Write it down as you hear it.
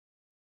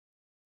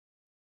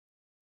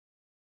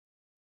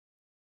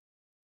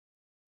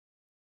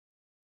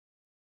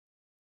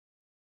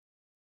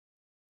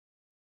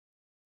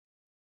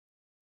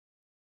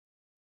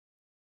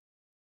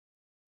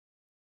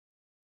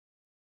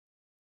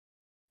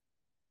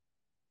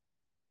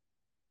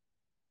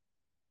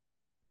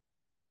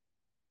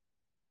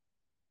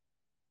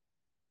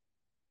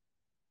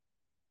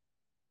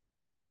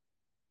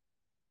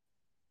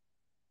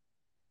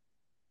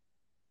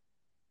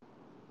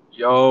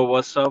Yo,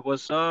 what's up?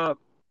 What's up?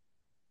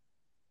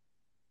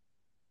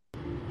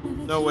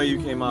 No way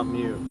you came off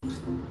mute.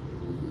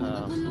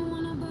 Uh,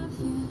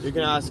 you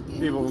can ask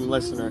people from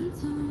listener,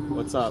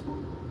 what's up?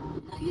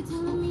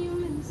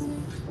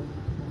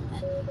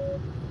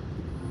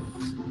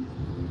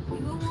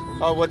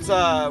 Oh,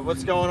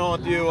 what's going on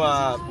with you,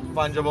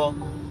 Fungible?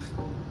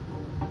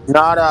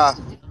 Nada,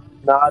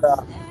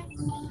 nada.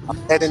 I'm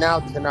heading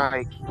out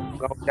tonight.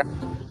 Going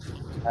down.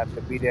 I have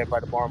to be there by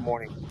tomorrow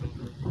morning.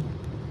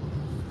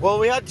 Well,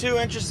 we had two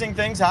interesting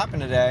things happen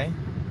today.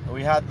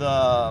 We had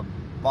the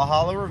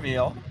Valhalla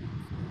reveal,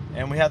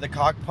 and we had the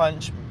Cock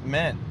Punch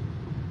mint.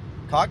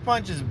 Cock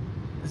Punch is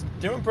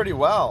doing pretty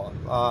well.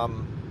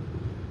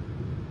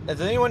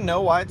 Does anyone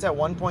know why it's at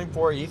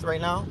 1.4 ETH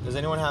right now? Does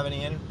anyone have any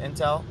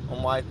intel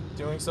on why it's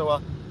doing so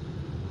well?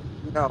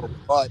 No,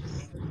 but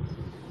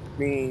I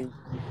mean,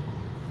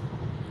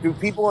 do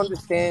people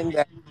understand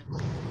that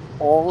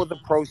all of the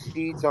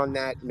proceeds on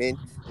that mint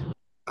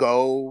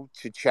go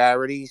to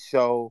charity?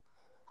 So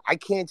I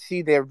can't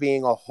see there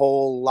being a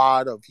whole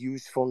lot of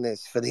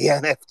usefulness for the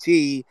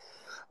NFT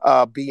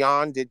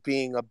beyond it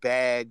being a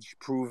badge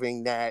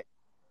proving that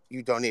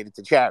you donated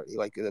to charity,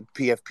 like a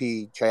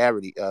PFP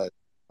charity,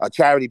 a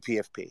charity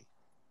PFP.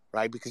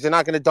 Right? Because they're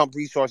not going to dump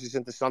resources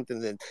into something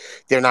that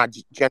they're not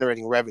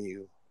generating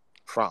revenue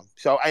from.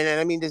 So, and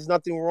I mean, there's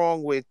nothing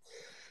wrong with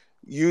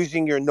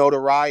using your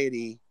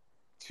notoriety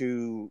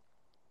to,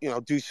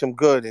 do some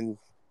good and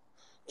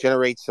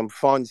generate some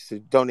funds to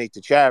donate to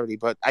charity.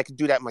 But I could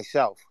do that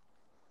myself.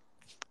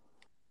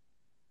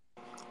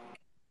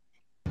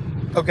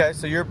 Okay,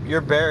 so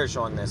you're bearish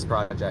on this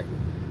project.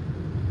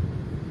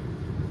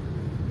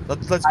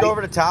 Let's go I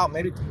over to Tout.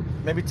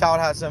 Maybe Tout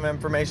has some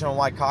information on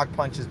why Cock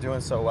Punch is doing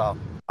so well.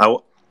 I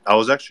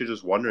was actually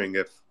just wondering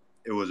if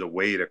it was a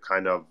way to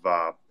kind of,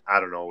 I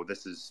don't know,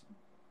 this is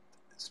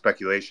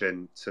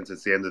speculation since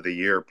it's the end of the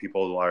year.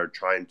 People are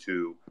trying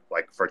to,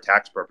 like, for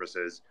tax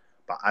purposes,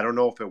 but I don't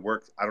know if it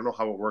works. I don't know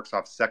how it works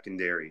off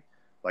secondary.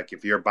 Like,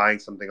 if you're buying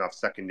something off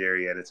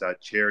secondary and it's a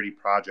charity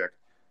project,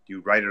 do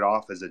you write it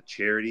off as a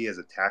charity, as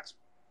a tax,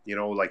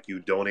 like you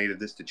donated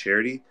this to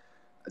charity?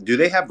 Do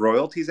they have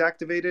royalties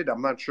activated?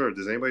 I'm not sure.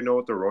 Does anybody know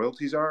what the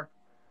royalties are?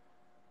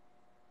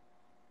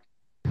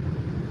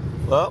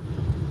 Well,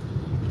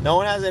 no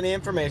one has any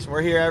information.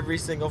 We're here every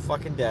single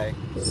fucking day.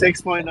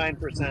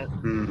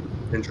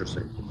 6.9%.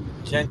 Interesting.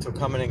 Gentle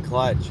coming in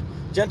clutch.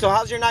 Gentle,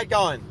 how's your night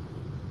going?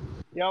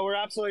 Yo, we're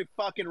absolutely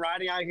fucking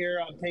riding out here.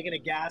 I'm taking a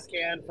gas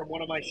can from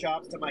one of my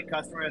shops to my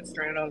customer that's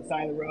stranded on the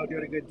side of the road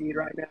doing a good deed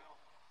right now.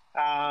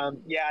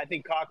 Yeah, I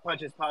think Cock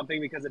Punch is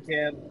pumping because of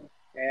Tim,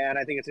 and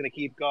I think it's going to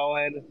keep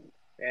going,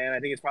 and I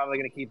think it's probably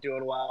going to keep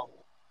doing well.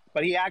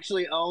 But he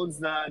actually owns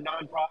the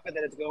nonprofit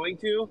that it's going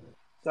to,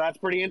 so that's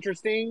pretty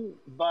interesting.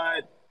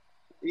 But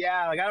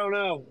yeah, like I don't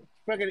know,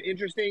 it's fucking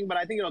interesting, but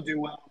I think it'll do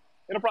well.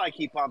 It'll probably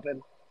keep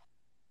pumping.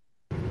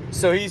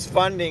 So he's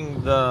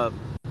funding the.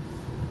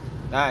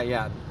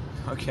 Yeah.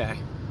 Okay.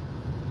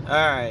 All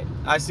right.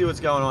 I see what's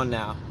going on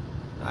now.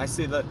 I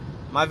see the.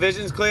 My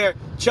vision's clear.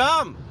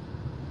 Chum!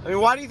 I mean,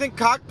 why do you think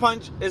Cock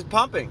Punch is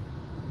pumping?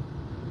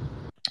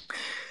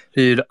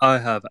 Dude, I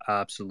have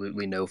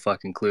absolutely no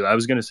fucking clue. I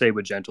was going to say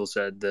what Gentle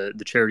said. The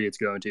charity it's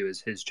going to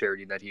is his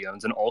charity that he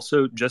owns. And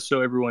also, just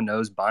so everyone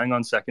knows, buying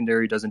on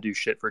secondary doesn't do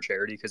shit for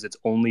charity because it's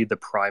only the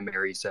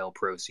primary sale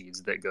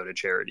proceeds that go to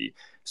charity.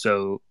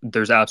 So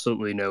there's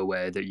absolutely no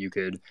way that you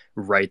could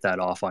write that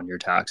off on your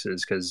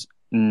taxes because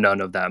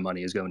none of that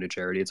money is going to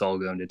charity. It's all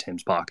going to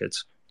Tim's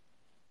pockets.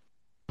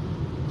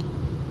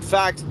 In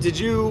fact, did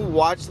you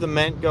watch the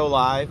Mint go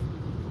live?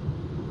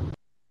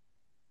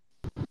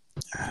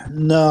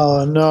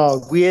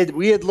 No. We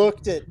had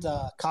looked at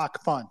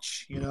Cock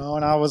Punch,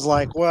 and I was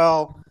like,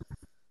 well,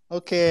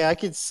 okay, I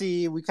could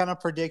see. We kind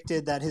of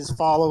predicted that his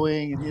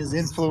following and his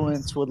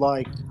influence would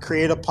like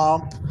create a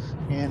pump,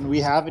 and we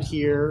have it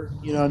here.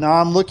 Now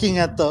I'm looking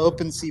at the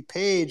OpenSea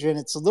page, and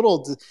it's a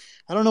little.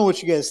 I don't know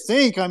what you guys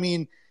think. I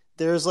mean,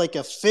 there's like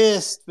a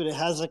fist, but it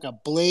has like a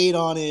blade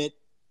on it,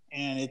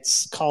 and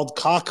it's called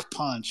Cock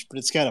Punch, but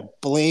it's got a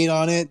blade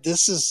on it.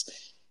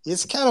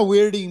 It's kind of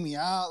weirding me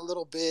out a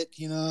little bit,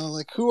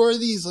 like who are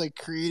these like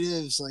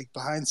creatives like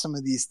behind some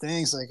of these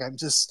things? Like I'm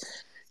just,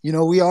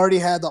 we already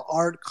had the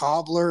art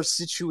cobbler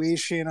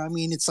situation. I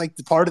mean, it's like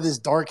the part of this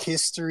dark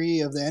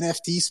history of the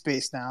NFT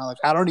space now. Like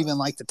I don't even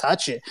like to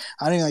touch it.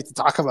 I don't even like to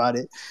talk about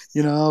it,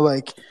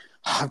 like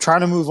I'm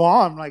trying to move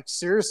on. Like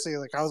seriously,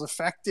 like I was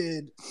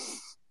affected.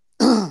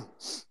 And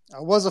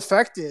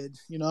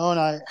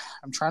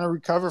I'm trying to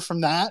recover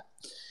from that.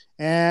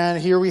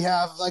 And here we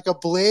have like a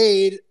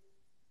blade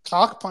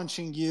cock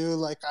punching you.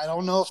 Like I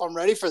don't know if I'm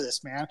ready for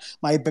this, man.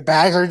 My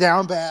bags are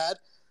down bad.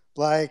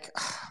 Like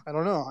I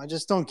don't know. I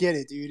just don't get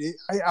it, dude.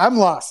 I'm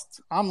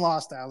lost. I'm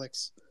lost,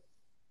 Alex.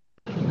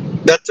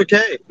 That's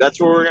okay.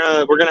 That's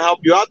where we're gonna help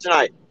you out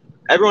tonight.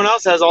 Everyone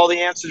else has all the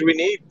answers we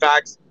need.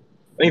 Facts.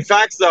 I mean,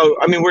 facts though.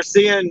 I mean, we're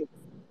seeing.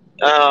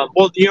 Well,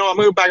 I'm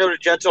moving back over to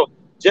Gentle.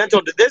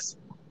 Gentle,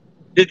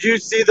 did you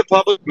see the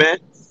public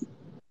mint?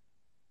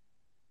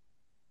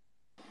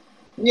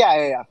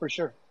 Yeah, for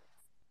sure.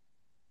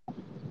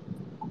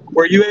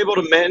 Were you able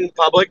to mint in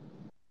public?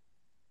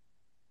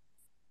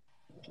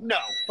 No,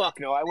 fuck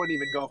no. I wouldn't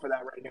even go for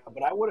that right now.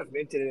 But I would have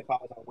minted it if I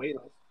was on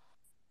waitlist.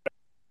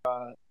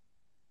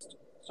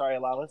 Sorry,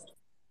 allow list.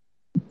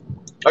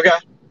 Okay.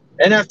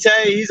 NFT,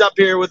 he's up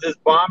here with his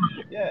bomb.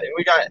 Yeah.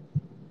 We got.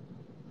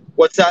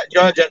 What's that?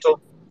 Go ahead,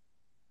 Gentle.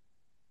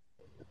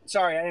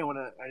 Sorry, I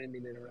didn't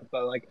mean to interrupt,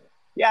 but like,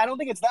 yeah, I don't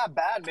think it's that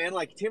bad, man.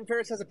 Like, Tim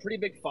Ferriss has a pretty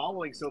big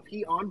following, so if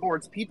he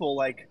onboards people,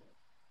 like,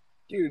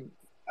 dude,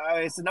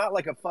 it's not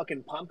like a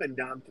fucking pump and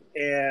dump,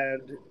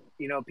 and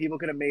people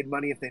could have made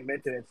money if they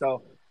minted it.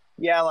 So,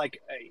 yeah, like,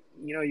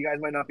 you guys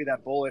might not be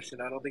that bullish,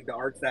 and I don't think the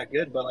art's that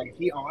good, but like, if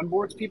he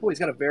onboards people, he's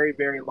got a very,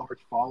 very large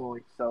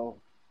following.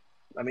 So,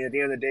 I mean, at the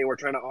end of the day, we're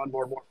trying to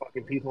onboard more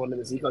fucking people into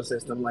this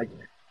ecosystem. Like,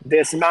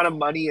 this amount of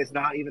money is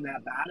not even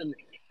that bad. And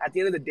at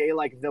the end of the day,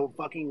 like, the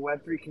fucking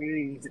Web3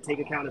 community needs to take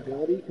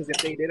accountability, because if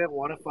they didn't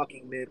want to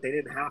fucking mint, they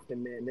didn't have to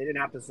mint, they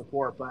didn't have to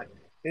support. But at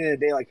the end of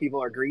the day, like,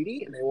 people are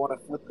greedy and they want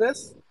to flip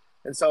this.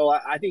 And so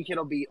I think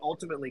it'll be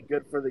ultimately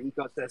good for the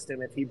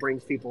ecosystem if he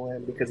brings people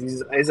in, because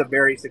he's a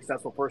very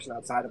successful person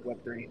outside of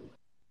Web3.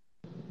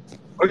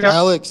 Okay.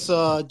 Alex,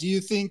 do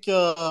you think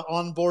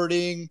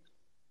onboarding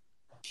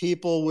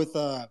people with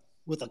a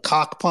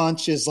cock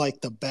punch is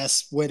like the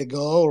best way to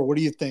go, or what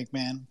do you think,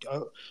 man?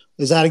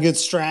 Is that a good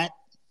strat?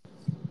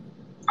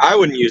 I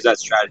wouldn't use that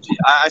strategy.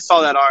 I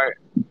saw that art.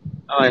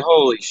 I'm like,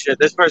 holy shit,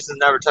 this person's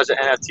never touched an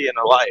NFT in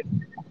their life.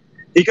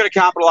 He could have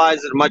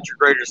capitalized at a much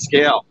greater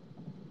scale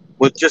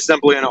with just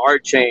simply an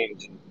art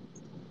change.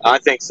 I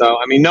think so.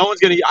 I mean, no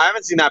one's gonna. I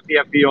haven't seen that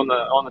PFP on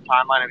the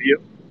timeline of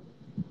you.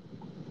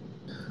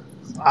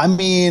 I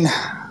mean,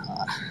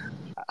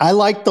 I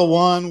like the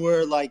one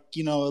where, like,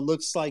 it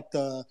looks like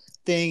the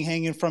thing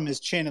hanging from his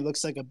chin. It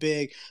looks like a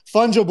big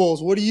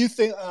fungibles. What do you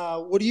think?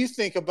 What do you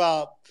think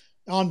about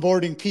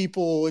onboarding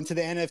people into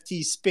the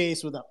NFT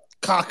space with a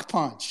cock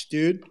punch,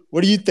 dude?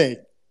 What do you think?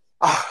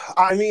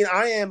 I mean,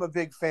 I am a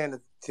big fan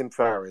of Tim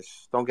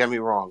Ferriss. Don't get me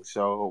wrong.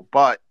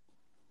 But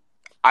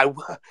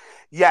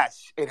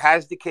yes, it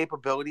has the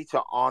capability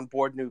to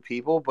onboard new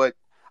people, but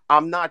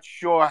I'm not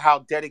sure how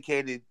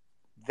dedicated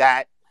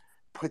that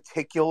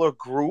particular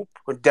group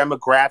or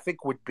demographic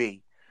would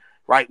be.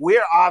 Right?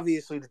 We're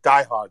obviously the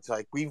diehards.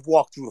 Like, we've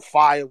walked through the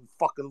fire, we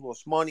fucking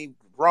lost money,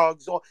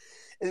 drugs.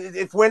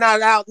 If we're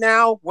not out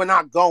now, we're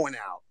not going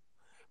out.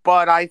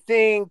 But I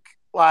think,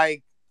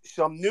 like,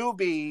 some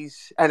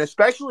newbies, and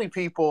especially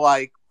people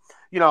like,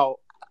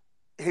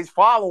 his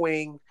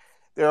following,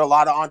 there are a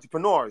lot of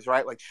entrepreneurs,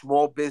 right? Like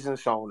small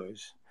business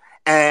owners.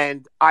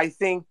 And I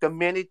think the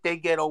minute they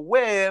get a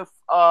whiff,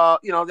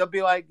 they'll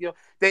be like,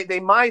 they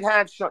might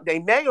have some, they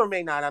may or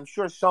may not. I'm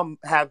sure some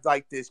have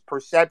like this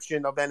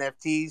perception of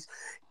NFTs.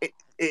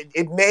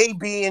 It may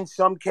be in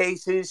some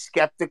cases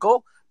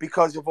skeptical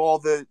because of all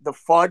the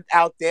FUD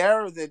out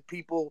there that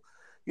people,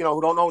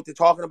 who don't know what they're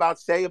talking about,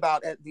 say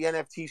about the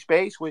NFT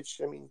space, which,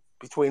 I mean,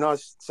 between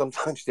us,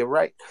 sometimes they're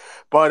right.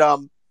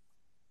 But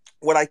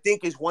what I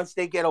think is, once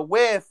they get a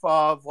whiff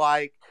of,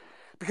 like,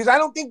 because I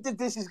don't think that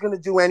this is going to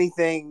do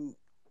anything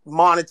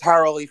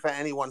monetarily for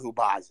anyone who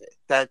buys it.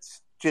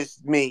 That's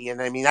just me.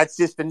 And I mean, that's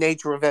just the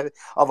nature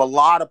of a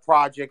lot of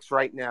projects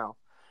right now.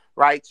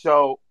 Right.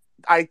 So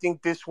I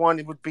think this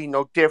one would be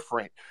no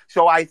different.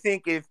 So I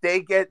think if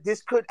they get,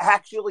 this could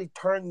actually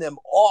turn them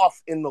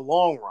off in the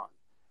long run.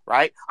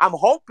 Right. I'm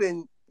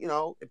hoping,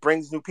 it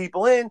brings new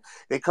people in.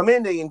 They come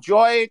in, they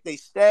enjoy it, they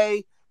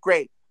stay.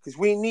 Great. Because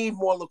we need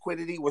more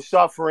liquidity. We're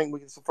suffering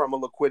from a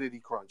liquidity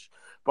crunch.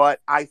 But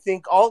I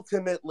think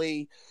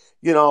ultimately,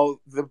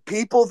 the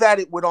people that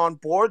it would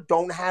onboard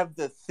don't have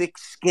the thick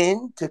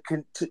skin to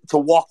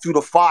walk through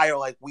the fire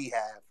like we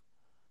have.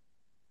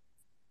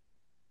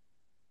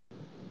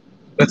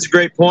 That's a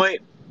great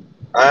point.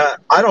 I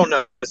don't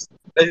know.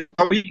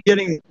 Are we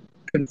getting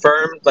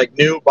confirmed, like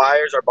new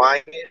buyers are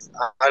buying it?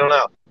 I don't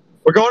know.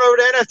 We're going over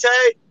to NFT.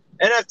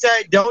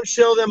 NFT, don't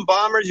shill them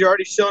bombers. You're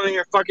already shilling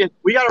your fucking.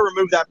 We got to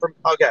remove that from.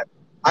 Okay.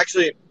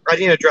 Actually, I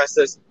need to address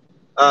this.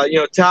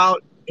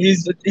 Tout,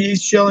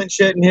 he's shilling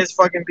shit in his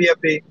fucking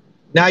PFP.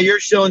 Now you're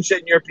shilling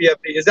shit in your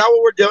PFP. Is that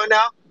what we're doing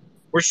now?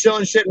 We're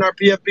shilling shit in our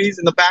PFPs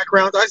in the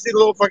background. I see the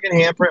little fucking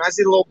handprint. I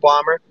see the little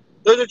bomber.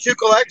 Those are two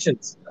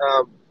collections.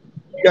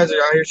 You guys are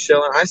out here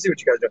shilling. I see what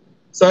you guys are doing.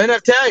 So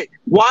NFT,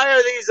 why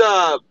are these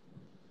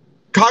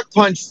cock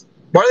punch?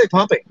 Why are they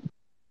pumping?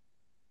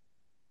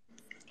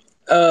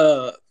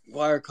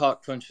 Why are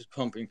cock punches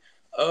pumping?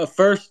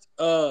 First,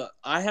 I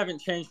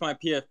haven't changed my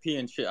PFP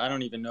and shit. I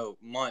don't even know,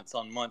 months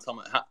on months.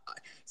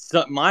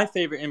 So my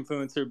favorite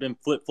influencer have been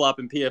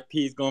flip-flopping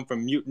PFPs, going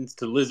from mutants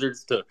to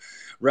lizards to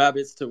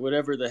rabbits to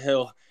whatever the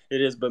hell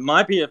it is. But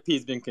my PFP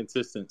has been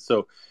consistent.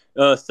 So,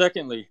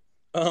 secondly,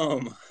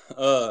 I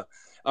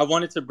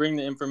wanted to bring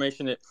the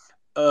information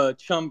that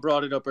Chum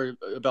brought it up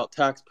about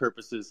tax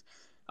purposes.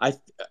 I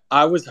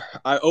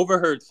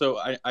overheard, so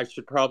I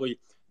should probably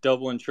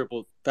double and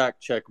triple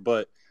fact check,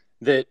 but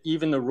that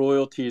even the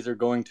royalties are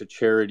going to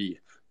charity,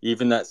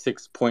 even that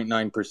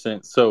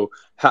 6.9%. So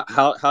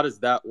how does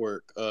that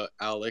work,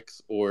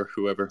 Alex or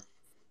whoever?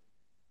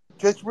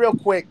 just real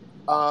quick,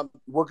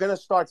 we're gonna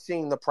start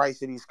seeing the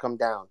price of these come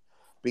down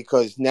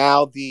because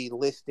now the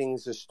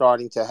listings are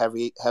starting to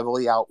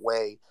heavily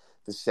outweigh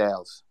the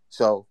sales.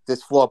 So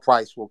this floor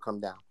price will come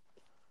down.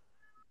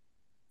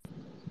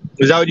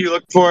 Is that what you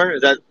look for?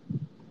 Is that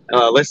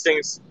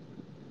listings?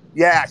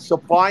 Yeah,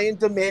 supply and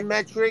demand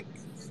metric.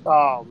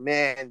 Oh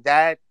man,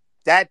 that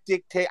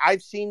dictate.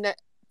 I've seen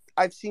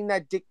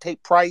that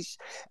dictate price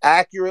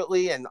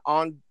accurately and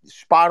on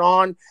spot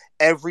on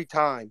every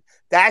time.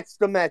 That's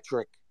the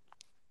metric.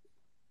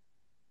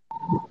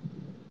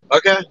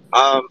 Okay.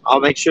 I'll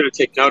make sure to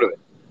take note of it.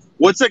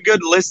 What's a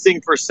good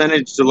listing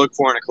percentage to look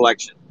for in a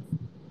collection?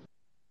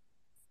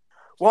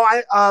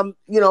 Well,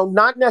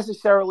 not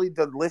necessarily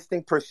the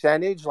listing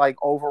percentage, like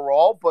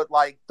overall, but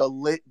like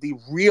the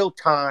real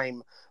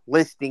time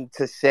listing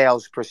to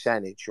sales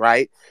percentage,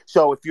 right?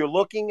 So if you're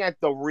looking at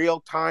the real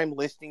time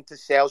listing to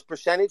sales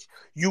percentage,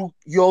 you'll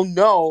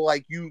know,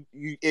 like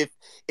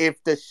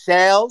if the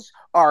sales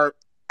are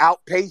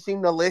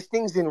outpacing the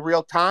listings in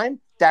real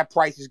time, that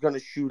price is going to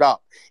shoot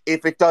up.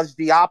 If it does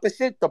the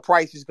opposite, the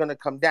price is going to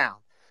come down.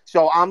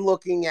 So I'm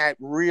looking at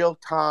real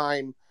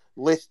time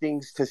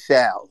listings to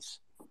sales.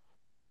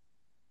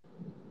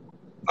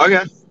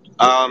 Okay.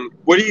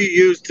 What do you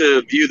use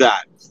to view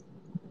that?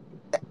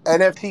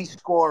 NFT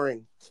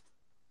scoring.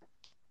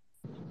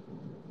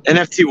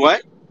 NFT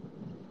what?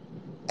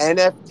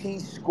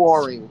 NFT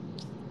scoring.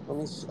 Let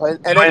me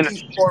Mine-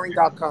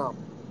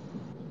 NFTscoring.com.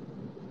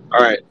 All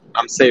right.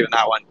 I'm saving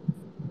that one.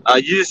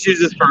 You just use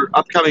this for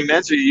upcoming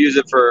events, or you use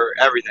it for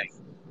everything?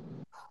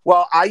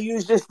 Well, I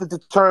use this to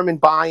determine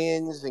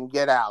buy-ins and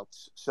get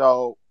outs.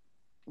 So,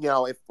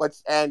 if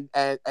let's and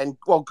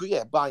well,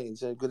 yeah,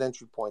 buy-ins and good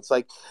entry points.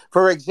 Like,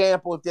 for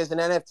example, if there's an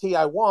NFT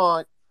I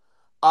want,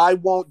 I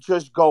won't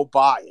just go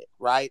buy it,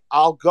 right?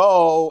 I'll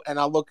go and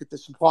I'll look at the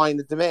supply and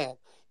the demand.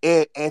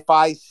 If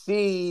I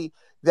see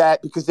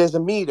that, because there's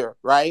a meter,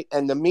 right?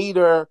 And the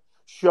meter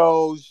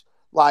shows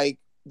like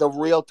the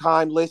real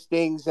time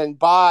listings and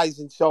buys.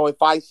 And so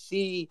if I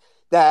see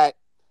that,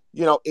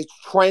 it's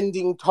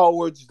trending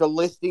towards the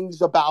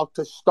listings about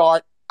to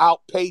start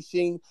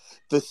outpacing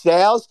the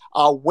sales,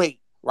 I'll wait.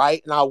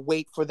 Right. And I'll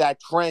wait for that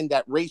trend,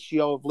 that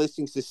ratio of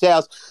listings to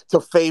sales to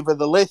favor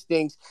the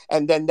listings.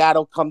 And then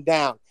that'll come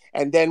down.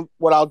 And then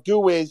what I'll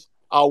do is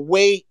I'll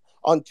wait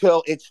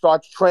until it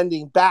starts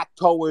trending back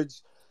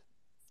towards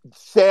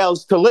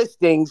sales to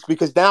listings,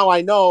 because now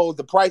I know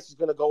the price is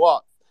going to go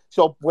up.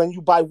 So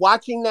by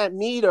watching that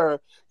meter,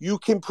 you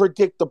can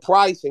predict the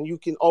price and you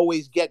can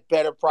always get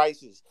better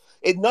prices.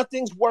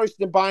 Nothing's worse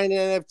than buying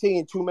an NFT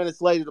and 2 minutes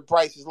later the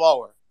price is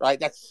lower, right?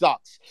 That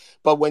sucks.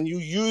 But when you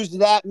use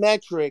that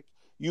metric,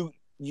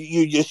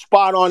 you're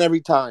spot on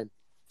every time.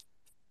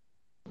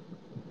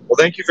 Well,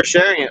 thank you for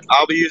sharing it.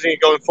 I'll be using it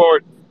going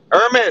forward.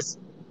 Hermes,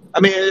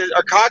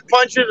 are cock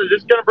punches are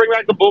just going to bring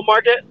back the bull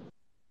market?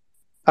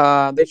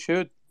 They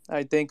should.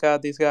 I think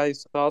this guy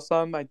is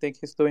awesome. I think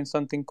he's doing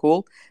something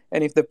cool.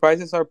 And if the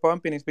prices are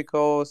pumping, it's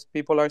because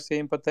people are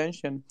seeing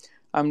potential.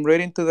 I'm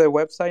reading to the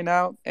website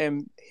now,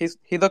 and he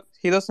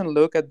doesn't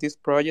look at this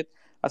project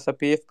as a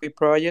PFP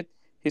project.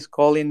 He's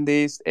calling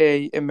this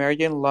a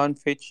emerging long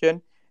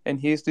fiction, and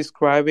he's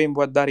describing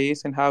what that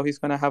is and how he's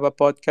gonna have a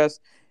podcast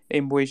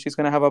in which he's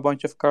gonna have a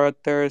bunch of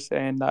characters,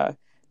 and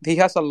he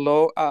has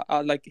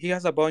he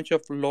has a bunch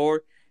of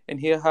lore, and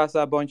he has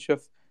a bunch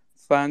of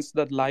fans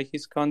that like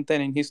his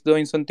content, and he's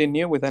doing something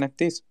new with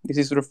NFTs. This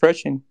is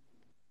refreshing.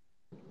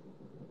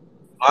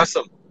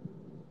 Awesome.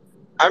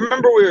 I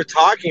remember we were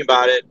talking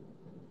about it.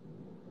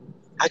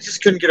 I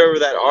just couldn't get over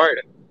that art.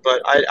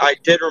 But I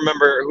did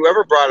remember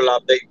whoever brought it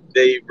up,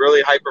 they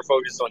really hyper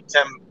focused on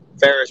Tim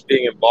Ferriss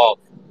being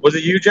involved. Was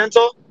it you,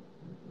 Gentle?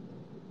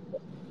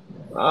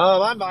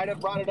 I might have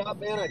brought it up,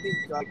 man. I think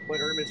like what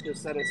Hermes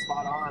just said is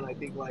spot on. I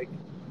think like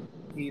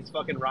he's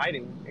fucking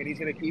riding, and he's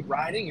gonna keep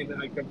riding. And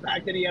like the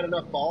fact that he had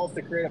enough balls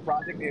to create a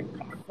project named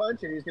Cock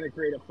Punch, and he's gonna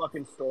create a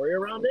fucking story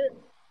around it.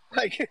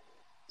 Like this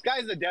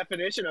guy's the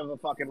definition of a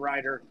fucking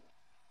rider.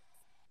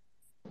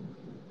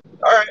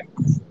 All right.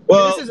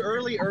 Well, this is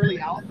early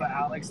alpha,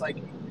 Alex. Like,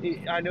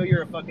 I know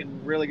you're a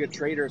fucking really good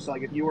trader. So,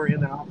 like, if you were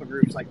in the alpha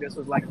groups, like, this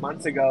was like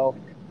months ago,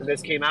 and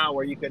this came out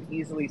where you could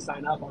easily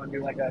sign up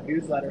onto like a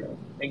newsletter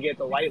and get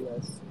the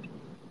whitelist.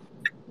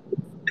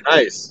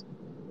 Nice.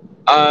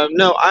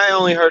 No, I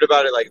only heard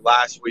about it like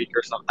last week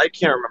or something. I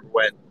can't remember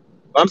when.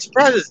 But I'm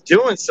surprised it's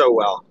doing so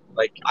well.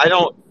 Like, I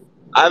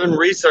haven't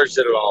researched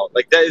it at all.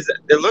 Like,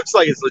 it looks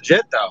like it's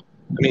legit though.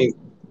 I mean,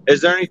 is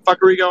there any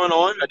fuckery going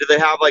on? Or do they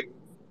have like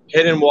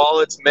hidden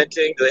wallets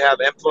minting? Do they have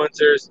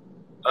influencers?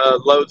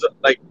 Loads of,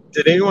 like,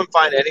 did anyone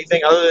find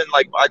anything other than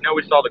like, I know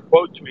we saw the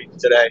quote tweets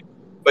today,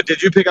 but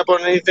did you pick up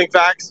on anything,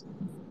 Facts?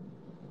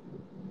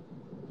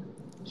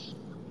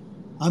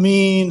 I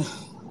mean,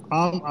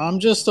 I'm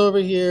just over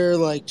here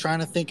like trying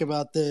to think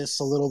about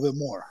this a little bit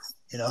more,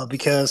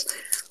 because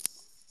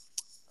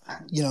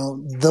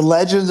the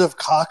Legends of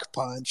Cock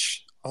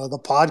Punch, the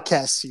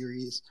podcast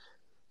series.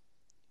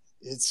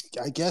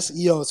 I guess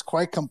it's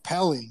quite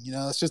compelling.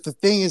 It's just the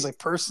thing is like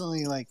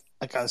personally, like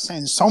I was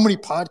saying, there's so many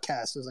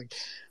podcasts. There's like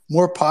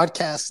more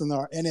podcasts than there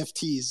are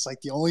NFTs. Like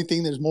the only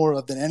thing there's more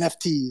of than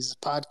NFTs is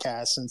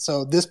podcasts. And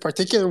so this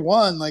particular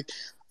one, like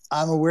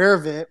I'm aware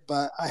of it,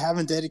 but I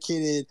haven't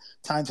dedicated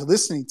time to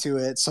listening to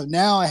it. So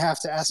now I have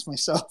to ask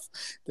myself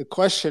the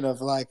question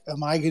of like,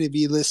 am I going to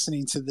be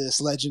listening to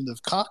this Legend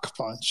of Cock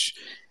Punch?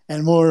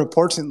 And more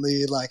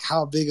importantly, like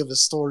how big of a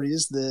story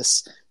is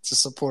this to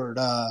support,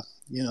 a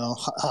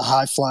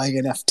high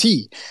flying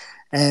NFT?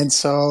 And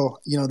so,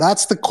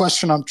 that's the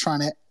question I'm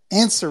trying to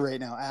answer right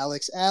now,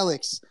 Alex.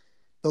 Alex,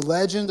 the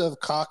Legend of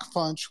Cock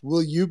Punch,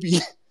 will you be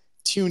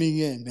tuning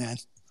in, man?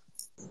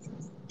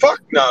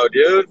 Fuck no,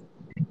 dude.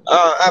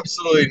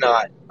 Absolutely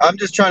not. I'm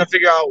just trying to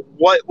figure out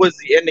what was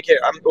the indicator.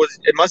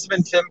 It must have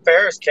been Tim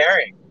Ferriss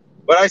carrying.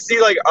 But I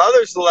see like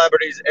other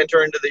celebrities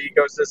enter into the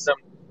ecosystem.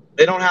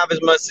 They don't have as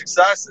much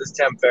success as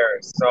Tim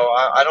Ferriss. So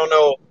I don't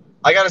know.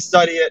 I got to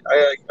study it.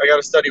 I got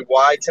to study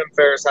why Tim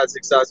Ferriss had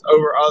success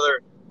over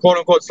other quote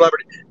unquote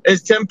celebrity.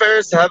 Is Tim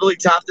Ferriss heavily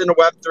tapped into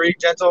Web3,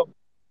 Gentle?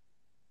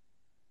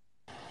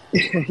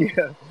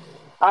 Yeah.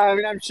 I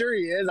mean, I'm sure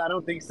he is. I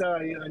don't think so.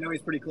 I know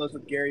he's pretty close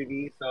with Gary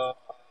Vee, so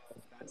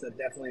that's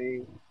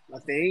definitely a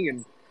thing.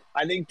 And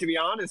I think, to be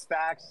honest,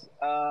 facts,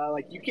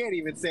 like you can't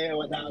even say it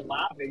without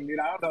laughing, dude.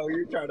 I don't know who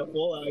you're trying to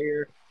pull out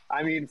here.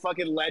 I mean,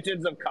 fucking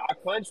Legends of Cock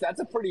Punch. That's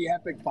a pretty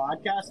epic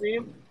podcast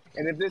name.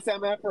 And if this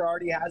MF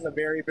already has a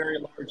very, very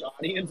large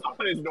audience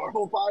on his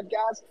normal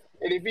podcast,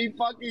 and if he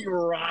fucking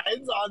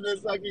rides on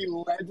this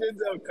fucking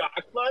Legends of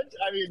Cock Punch,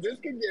 I mean, this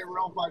could get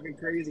real fucking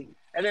crazy.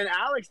 And then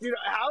Alex, dude,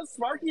 how's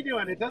Sparky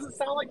doing? It doesn't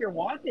sound like you're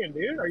walking,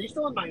 dude. Are you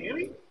still in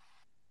Miami?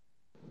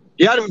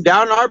 Yeah, I'm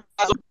down in our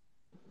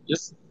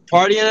just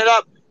partying it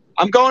up.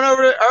 I'm going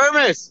over to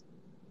Hermes.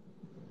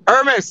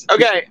 Hermes,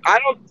 okay.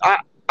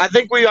 I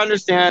think we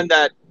understand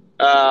that.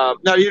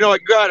 No, you know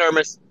what? Go ahead,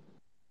 Hermes.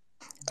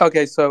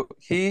 Okay, so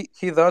he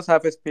does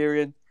have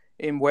experience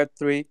in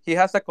Web3. He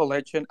has a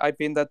collection. I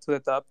pinned that to the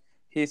top.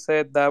 He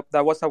said that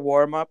that was a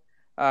warm up,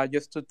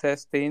 just to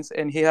test things,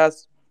 and he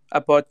has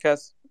a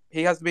podcast.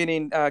 He has been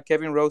in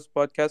Kevin Rowe's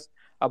podcast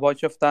a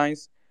bunch of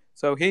times,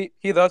 so he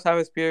does have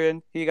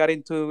experience. He got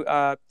into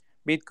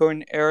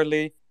Bitcoin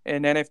early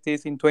and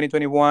NFTs in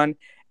 2021.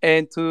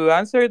 And to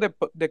answer the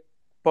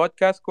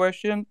podcast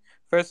question,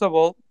 first of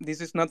all, this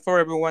is not for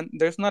everyone.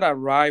 There's not a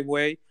right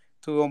way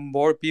to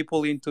onboard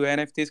people into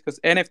NFTs because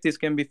NFTs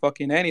can be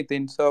fucking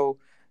anything. So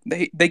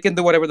they can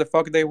do whatever the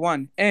fuck they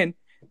want. And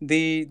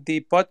the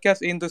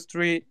podcast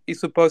industry is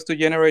supposed to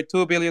generate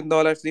 $2 billion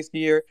this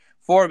year,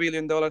 $4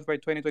 billion by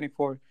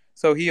 2024.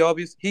 So he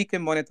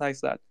can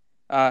monetize that.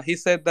 He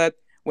said that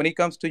when it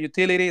comes to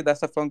utility,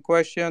 that's a fun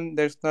question.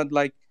 There's not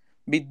like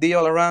big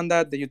deal around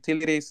that. The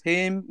utility is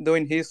him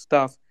doing his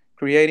stuff,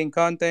 creating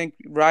content,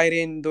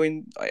 writing,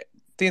 doing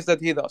things that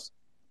he does.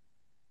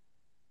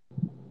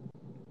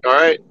 All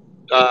right.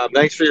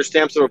 Thanks for your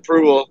stamps of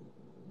approval.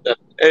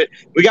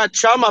 We got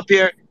Chum up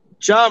here.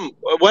 Chum,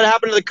 what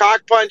happened to the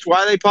Cock Punch?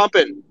 Why are they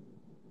pumping?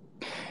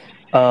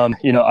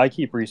 I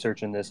keep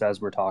researching this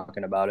as we're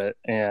talking about it,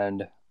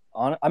 and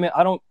I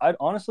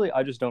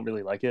just don't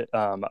really like it.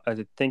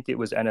 I think it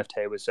was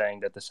NFT was saying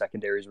that the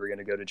secondaries were going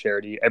to go to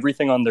charity.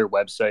 Everything on their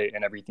website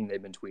and everything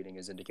they've been tweeting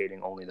is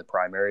indicating only the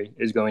primary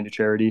is going to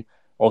charity.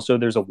 Also,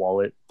 there's a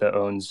wallet that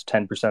owns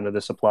 10% of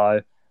the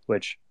supply,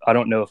 which I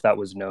don't know if that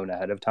was known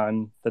ahead of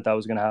time that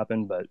was going to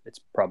happen, but it's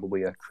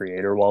probably a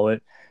creator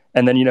wallet.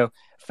 And then,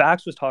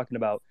 Fax was talking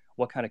about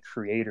what kind of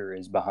creator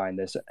is behind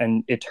this.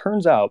 And it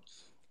turns out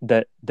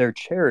that their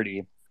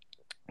charity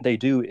they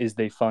do is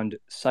they fund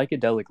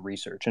psychedelic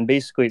research. And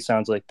basically it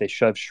sounds like they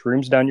shove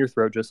shrooms down your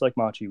throat just like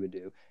Machi would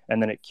do,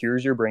 and then it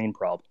cures your brain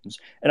problems.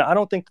 And I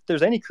don't think that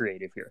there's any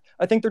creative here.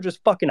 I think they're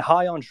just fucking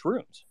high on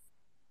shrooms.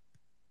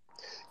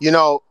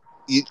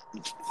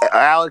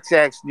 Alex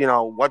asked,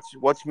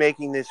 what's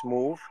making this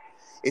move?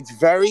 It's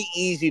very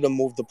easy to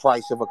move the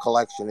price of a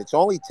collection. It's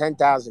only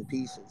 10,000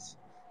 pieces,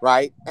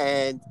 right?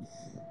 And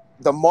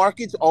the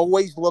market's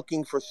always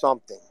looking for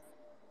something,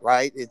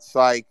 right? It's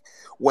like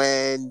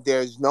when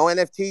there's no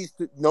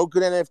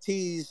good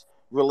NFTs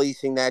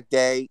releasing that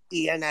day,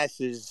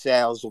 ENS's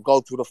sales will go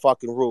through the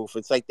fucking roof.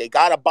 It's like they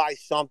got to buy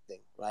something,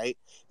 right?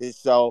 And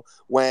so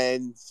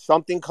when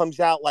something comes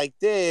out like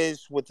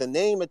this with a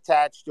name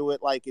attached to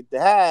it like it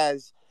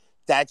has,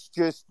 that's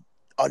just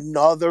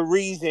another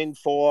reason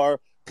for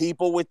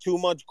people with too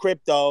much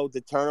crypto to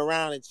turn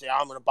around and say,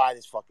 I'm going to buy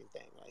this fucking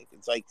thing. Right?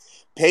 It's like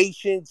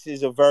patience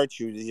is a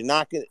virtue. You're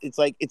not going to, it's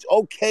like, it's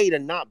okay to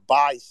not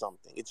buy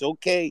something. It's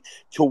okay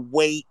to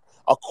wait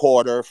a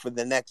quarter for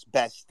the next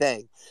best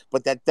thing,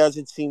 but that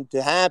doesn't seem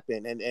to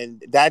happen.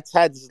 And that's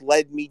has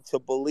led me to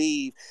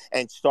believe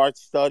and start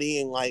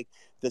studying like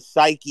the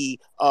psyche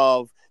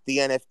of the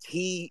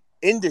NFT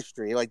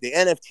industry. Like the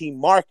NFT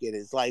market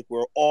is like,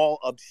 we're all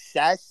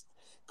obsessed,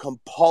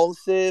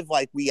 compulsive,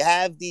 like we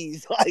have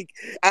these like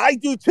I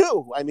do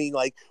too. I mean,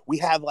 like we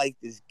have like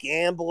this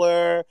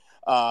gambler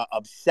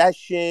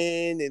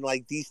obsession and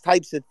like these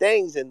types of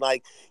things, and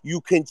like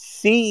you can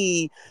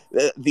see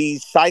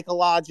these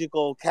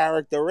psychological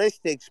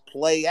characteristics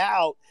play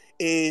out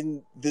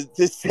in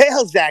the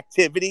sales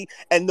activity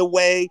and the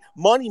way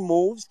money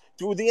moves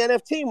through the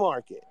NFT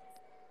market.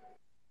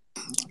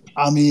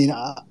 I mean,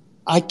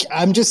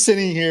 I'm just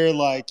sitting here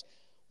like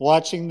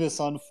watching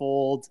this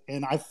unfold,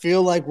 and I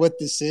feel like what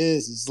this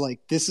is like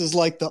this is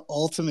like the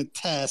ultimate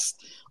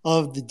test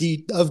of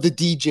the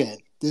degen.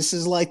 This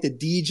is like the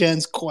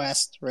degen's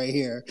quest right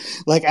here.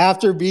 Like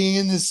after being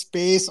in this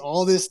space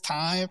all this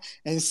time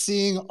and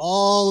seeing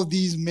all of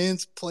these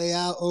mints play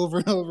out over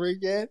and over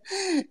again,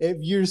 if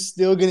you're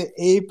still gonna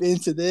ape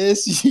into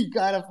this, you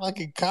got a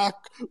fucking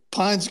cock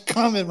punch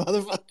coming,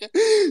 motherfucker.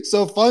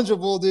 So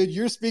fungible, dude.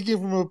 You're speaking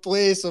from a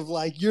place of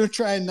like you're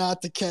trying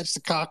not to catch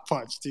the cock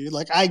punch, dude.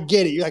 Like I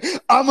get it. You're like,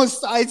 I'm a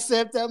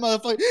sidestep that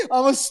motherfucker.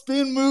 I'm a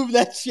spin move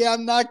that shit.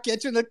 I'm not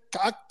catching the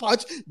cock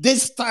punch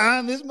this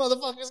time. This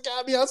motherfucker's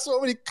got me on so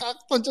many cock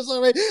punches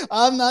already.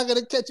 I'm not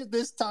gonna catch it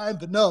this time.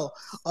 But no,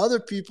 to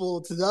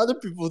the other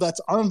people that's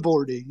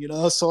onboarding, you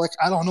know. So like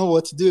I don't know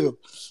what to do.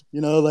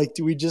 You know, like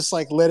do we just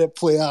like let it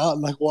play out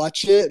and like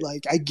watch it?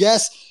 Like I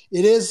guess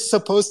it is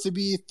supposed to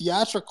be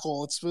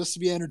theatrical. It's supposed to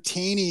be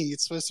entertaining.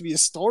 It's supposed to be a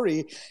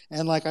story.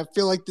 And like I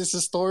feel like this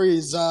story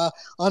is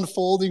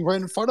unfolding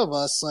right in front of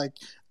us. Like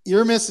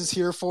Irmis is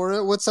here for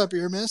it. What's up,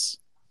 Irmis?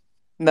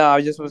 No,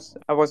 I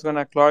was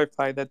gonna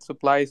clarify that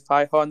supply is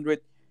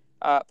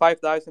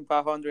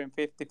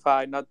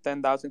 5,555, not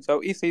 10,000.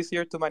 So it's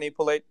easier to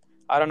manipulate.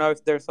 I don't know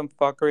if there's some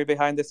fuckery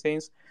behind the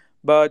scenes,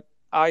 but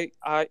I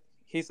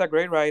he's a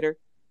great writer.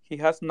 He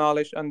has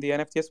knowledge on the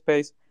NFT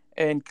space,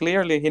 and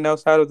clearly he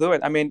knows how to do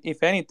it. I mean,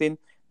 if anything,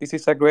 this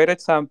is a great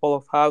example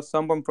of how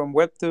someone from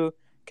Web2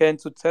 can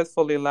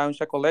successfully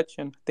launch a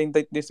collection. I think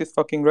that this is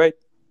fucking great.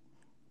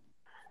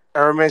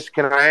 Hermes,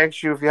 can I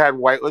ask you if you had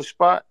whitelist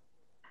spot?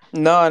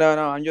 No, no,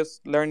 no. I'm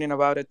just learning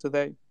about it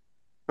today.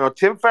 No,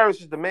 Tim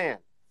Ferriss is the man.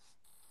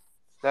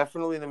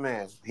 Definitely the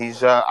man.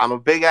 He's I'm a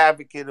big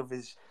advocate of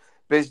his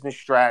business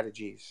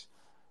strategies.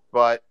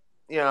 But,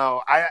 you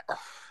know, I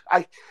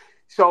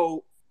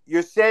so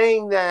you're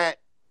saying that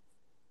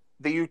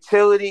the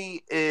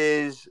utility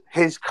is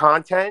his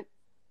content?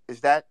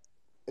 Is that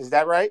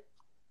right?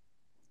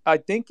 I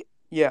think,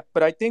 yeah,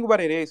 but I think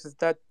what it is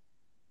that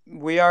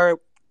we are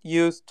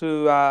used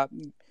to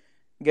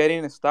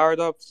getting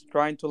startups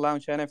trying to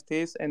launch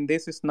NFTs, and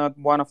this is not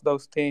one of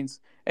those things.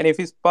 And if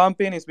it's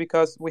pumping, it's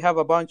because we have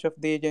a bunch of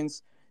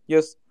DJs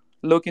just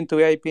looking to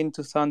ape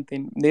into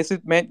something. This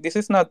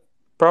is not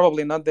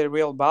probably not the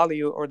real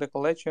value or the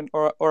collection,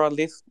 or at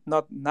least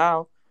not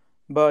now.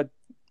 But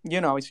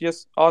it's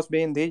just us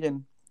being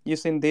DJ,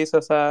 using this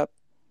as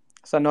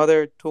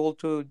another tool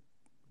to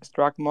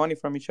extract money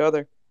from each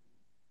other.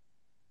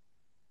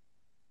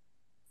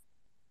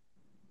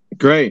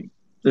 Great.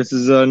 This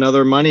is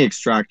another money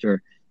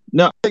extractor.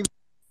 No,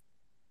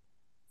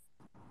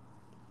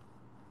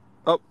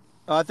 Oh,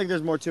 I think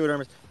there's more to it,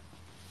 Hermes.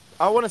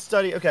 I want to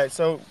study. Okay,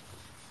 so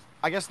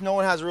I guess no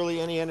one has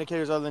really any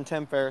indicators other than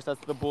Tim Ferriss. That's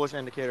the bullish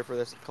indicator for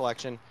this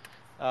collection.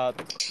 Are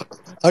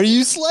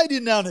you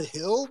sliding down a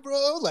hill,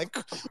 bro? Like,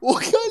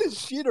 what kind of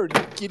shit are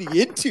you getting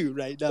into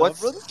right now,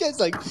 bro? This guy's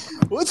like,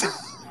 what's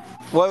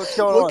what's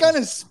going what on? kind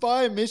of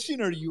spy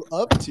mission are you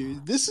up to?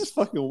 This is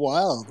fucking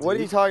wild. What are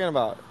you talking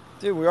about,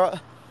 dude?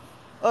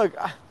 Look.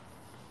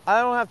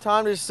 I don't have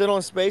time to just sit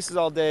on spaces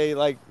all day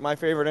like my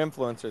favorite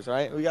influencers,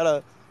 right? We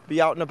gotta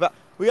be out and about.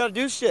 We gotta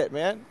do shit,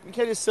 man. We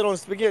can't just sit on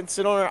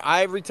our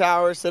ivory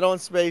tower, sit on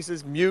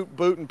spaces, mute,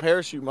 boot, and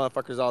parachute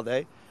motherfuckers all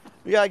day.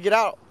 We gotta get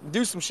out,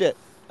 do some shit.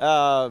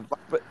 But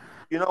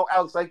you know,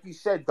 Alex, like you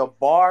said, the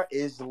bar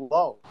is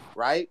low,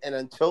 right? And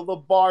until the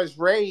bar is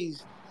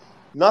raised,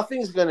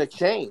 nothing's gonna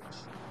change.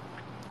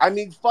 I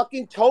mean,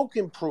 fucking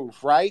token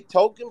proof, right?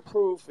 Token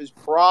proof is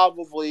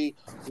probably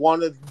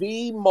one of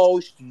the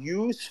most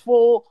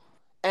useful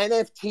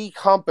NFT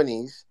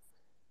companies.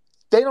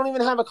 They don't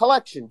even have a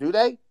collection, do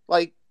they?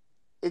 Like,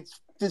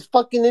 it's this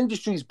fucking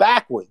industry's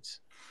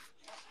backwards.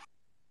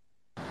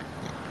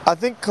 I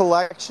think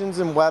collections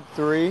in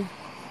Web3.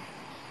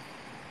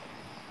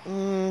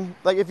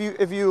 Like if you,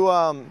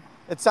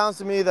 it sounds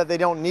to me that they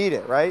don't need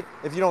it, right?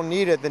 If you don't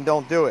need it, then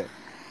don't do it.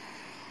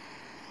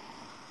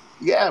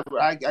 Yeah,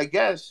 I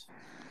guess.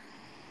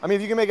 I mean,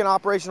 if you can make an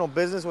operational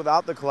business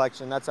without the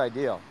collection, that's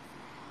ideal.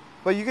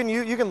 But you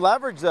can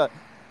leverage the.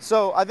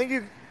 So I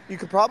think you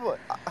could probably.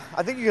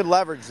 I think you could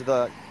leverage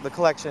the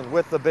collection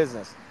with the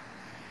business.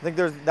 I think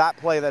there's that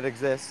play that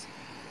exists.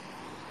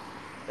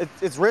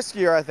 It's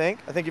riskier, I think.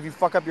 I think if you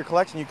fuck up your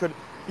collection, you could.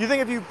 You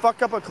think if you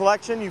fuck up a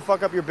collection, you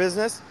fuck up your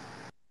business?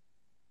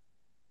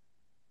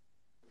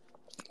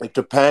 It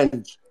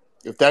depends.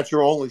 If that's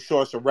your only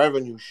source of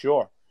revenue,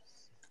 sure.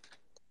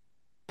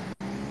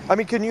 I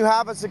mean, can you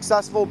have a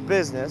successful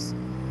business,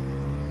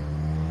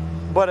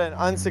 but an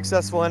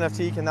unsuccessful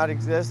NFT cannot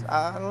exist?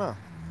 I don't know.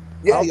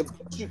 Yeah, of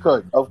course you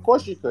could. Of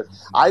course you could.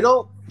 I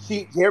don't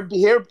see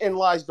herein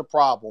lies the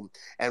problem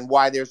and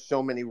why there's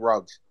so many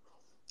rugs.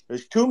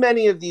 There's too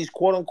many of these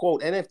quote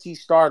unquote NFT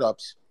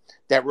startups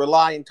that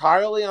rely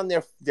entirely on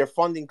their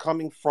funding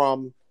coming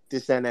from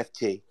this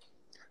NFT,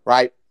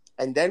 right?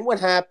 And then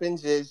what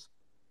happens is,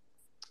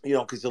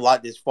 because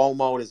there's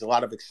FOMO, there's a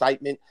lot of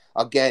excitement.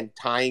 Again,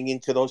 tying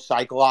into those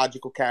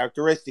psychological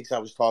characteristics I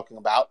was talking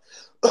about.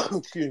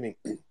 Excuse me.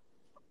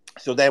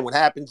 So then what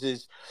happens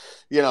is,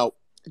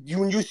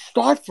 when you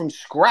start from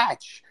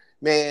scratch,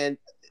 man,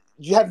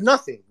 you have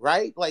nothing,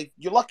 right? Like,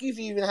 you're lucky if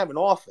you even have an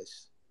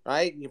office,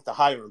 right? You have to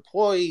hire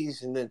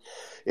employees, and then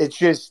it's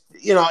just,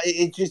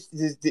 it just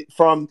is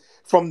from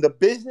the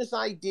business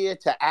idea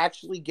to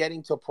actually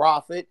getting to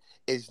profit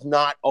is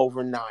not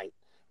overnight,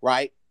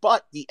 right?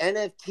 But the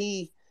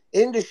NFT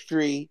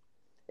industry,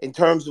 in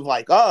terms of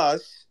like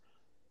us,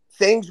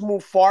 things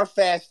move far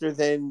faster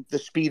than the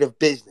speed of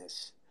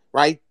business,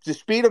 right? The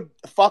speed of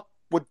fuck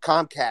what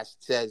Comcast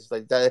says.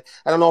 Like that,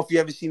 I don't know if you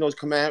ever seen those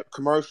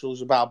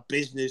commercials about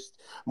business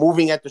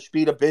moving at the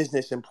speed of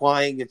business,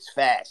 implying it's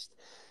fast.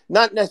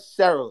 Not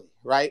necessarily,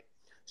 right?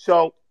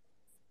 So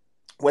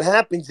what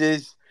happens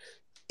is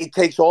it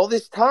takes all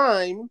this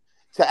time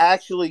to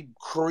actually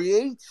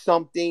create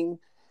something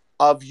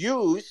of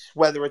use,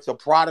 whether it's a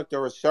product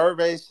or a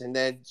service, and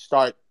then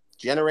start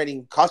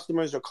generating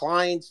customers or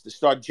clients to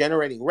start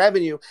generating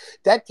revenue.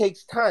 That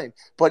takes time.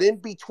 But in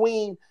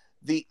between,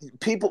 the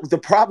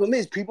problem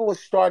is people are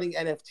starting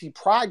NFT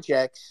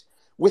projects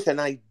with an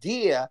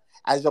idea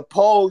as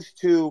opposed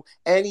to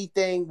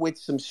anything with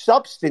some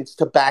substance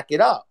to back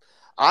it up.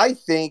 I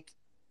think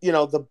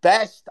the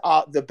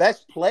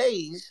best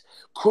plays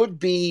could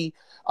be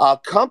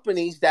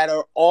companies that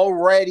are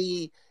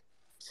already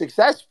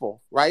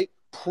successful, right?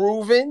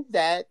 Proven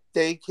that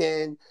they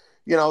can,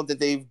 that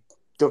they've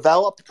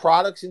developed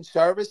products and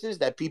services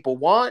that people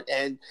want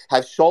and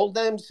have sold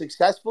them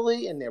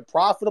successfully and they're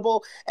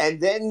profitable.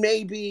 And then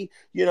maybe,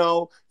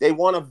 they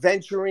want to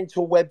venture into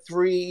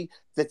Web3,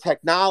 the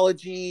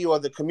technology or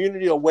the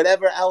community or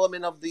whatever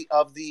element of the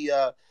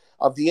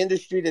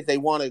industry that they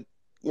want to,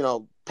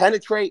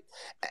 penetrate,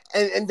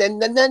 and then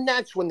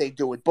that's when they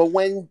do it. But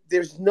when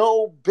there's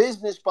no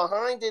business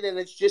behind it and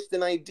it's just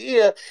an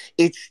idea,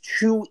 it's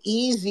too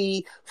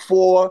easy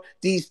for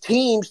these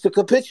teams to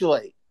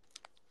capitulate.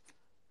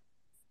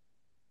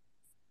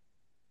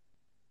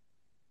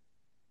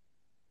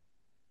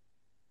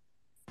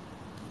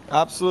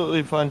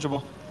 Absolutely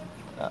fungible.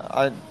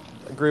 I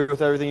agree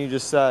with everything you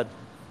just said.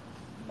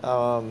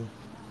 Just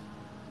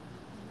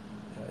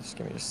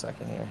give me a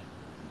second here.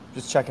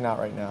 Just checking out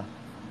right now.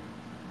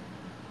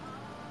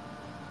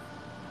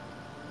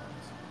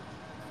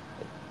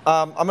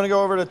 I'm going to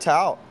go over to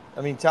Tao.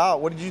 Tao,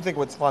 what did you think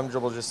what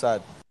Fungible just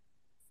said?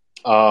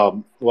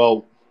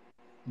 Well,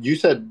 you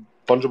said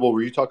fungible.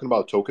 Were you talking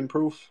about token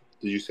proof?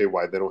 Did you say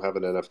why they don't have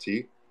an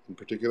NFT in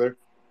particular?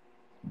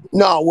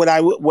 No, what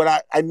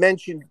I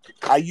mentioned,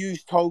 I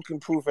used token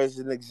proof as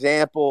an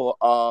example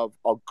of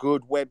a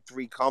good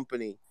Web3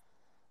 company.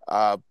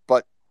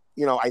 But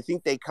I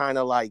think they kind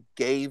of like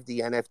gave the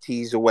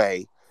NFTs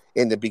away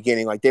in the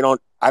beginning. Like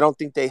I don't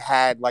think they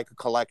had like a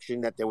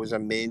collection that there was a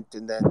mint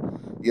and then,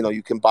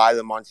 you can buy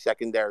them on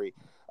secondary.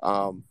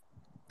 And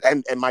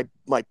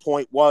my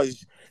point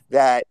was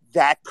that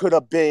could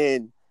have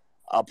been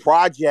a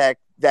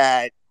project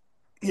that,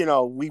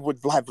 we would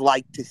have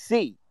liked to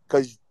see,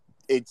 because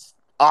it's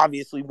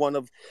obviously one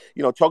of,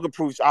 token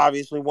proof's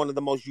obviously one of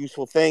the most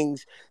useful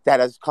things that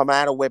has come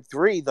out of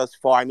Web3 thus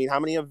far. I mean, how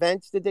many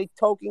events did they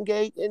token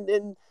gate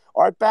in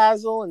Art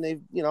Basel? And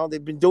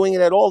they've been doing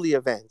it at all the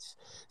events.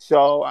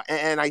 So,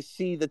 and I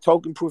see the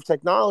token proof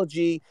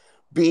technology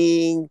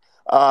being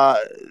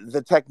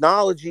the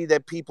technology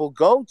that people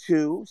go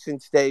to,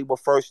 since they were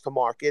first to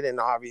market and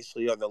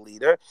obviously are the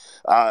leader,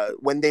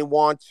 when they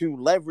want to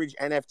leverage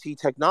NFT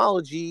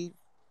technology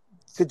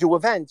to do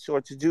events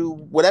or to do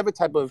whatever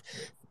type of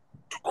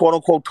quote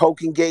unquote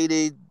token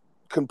gated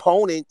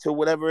component to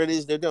whatever it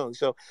is they're doing.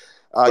 So,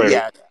 Right.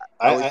 yeah,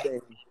 I was I,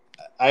 saying.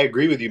 I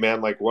agree with you,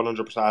 man. Like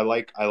 100%.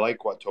 I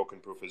like what token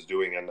proof is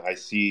doing, and I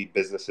see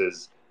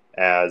businesses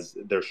as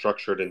they're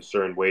structured in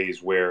certain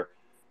ways where,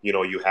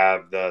 you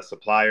have the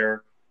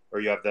supplier,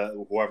 or you have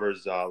the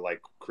whoever's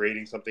like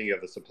creating something. You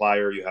have the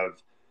supplier, you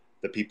have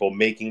the people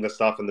making the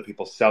stuff, and the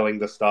people selling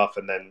the stuff,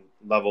 and then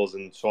levels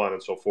and so on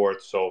and so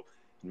forth. So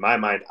in my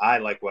mind, I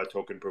like what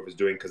token proof is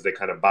doing because they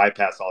kind of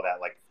bypass all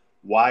that. Like,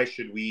 why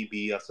should we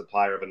be a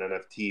supplier of an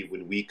NFT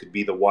when we could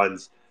be the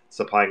ones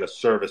supplying a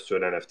service to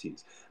an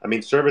NFTs? I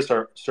mean, service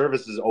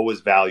is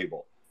always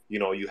valuable.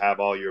 You have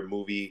all your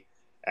movie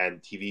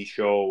and TV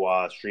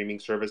show streaming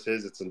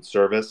services. It's in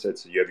service.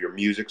 You have your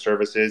music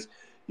services.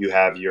 You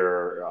have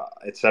your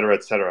et cetera,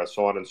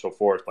 so on and so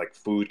forth. Like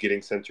food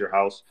getting sent to your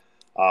house.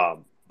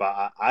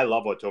 But I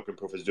love what Token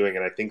Proof is doing,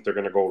 and I think they're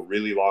going to go a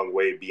really long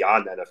way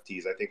beyond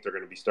NFTs. I think they're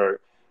going to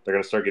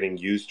start getting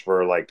used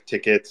for like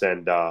tickets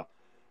and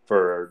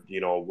for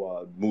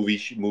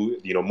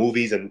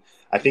movies, and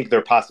I think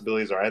their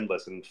possibilities are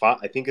endless. And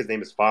I think his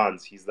name is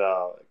Fonz. He's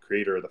the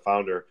creator, the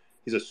founder.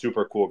 He's a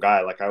super cool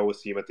guy. Like, I always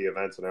see him at the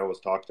events, and I always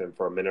talk to him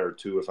for a minute or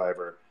two if I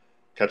ever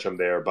catch him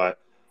there. But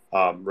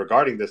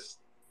regarding this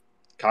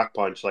cock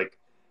punch, like,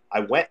 I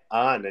went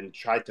on and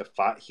tried to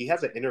find. He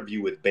has an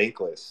interview with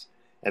Bankless,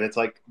 and it's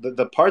like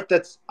the part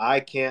that's I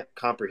can't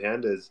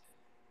comprehend is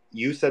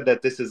you said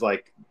that this is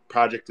like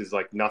project is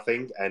like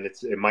nothing and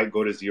it might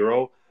go to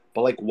zero,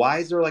 but like why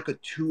is there like a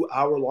 2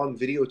 hour long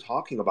video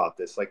talking about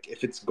this? Like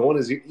if it's going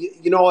to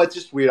zero, it's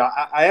just weird.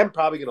 I am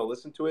probably going to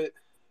listen to it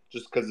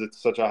just because it's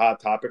such a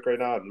hot topic right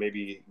now and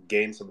maybe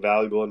gain some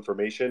valuable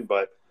information,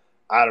 but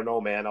I don't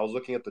know, man. I was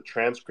looking at the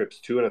transcripts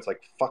too and it's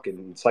like fucking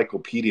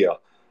encyclopedia.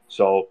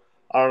 So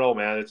I don't know,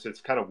 man.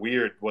 It's kind of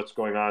weird what's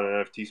going on in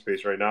NFT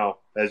space right now,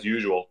 as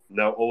usual.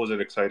 No, always an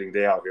exciting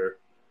day out here.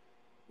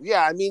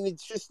 Yeah, I mean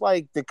it's just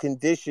like the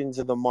conditions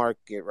of the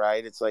market,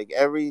 right? It's like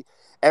every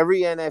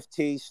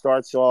NFT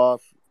starts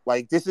off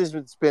like this is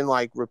what's been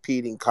like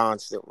repeating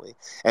constantly,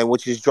 and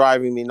which is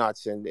driving me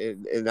nuts.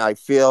 And I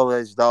feel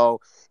as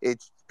though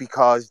it's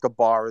because the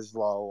bar is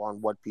low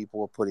on what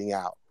people are putting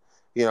out.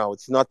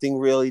 It's nothing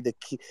really to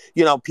keep.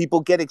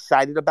 People get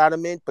excited about a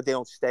mint, but they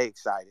don't stay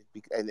excited,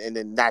 and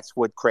then that's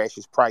what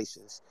crashes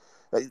prices.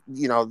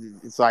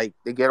 It's like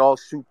they get all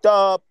souped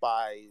up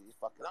by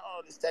fucking,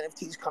 this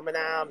NFT's coming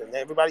out and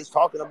everybody's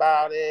talking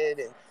about it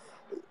and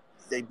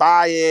they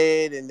buy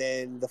it and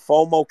then the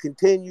FOMO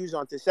continues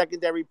onto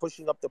secondary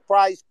pushing up the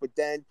price. But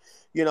then,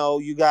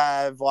 you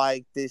got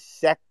like this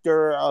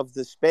sector of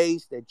the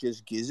space that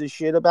just gives a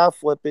shit about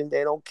flipping.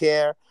 They don't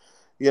care,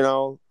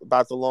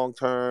 about the long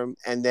term.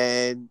 And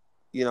then,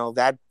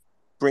 that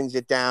brings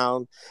it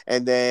down.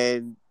 And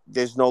then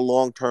there's no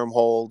long term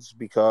holds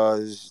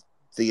because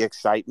the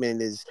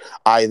excitement is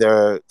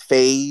either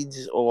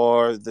fades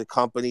or the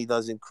company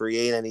doesn't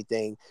create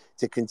anything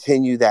to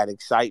continue that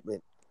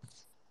excitement.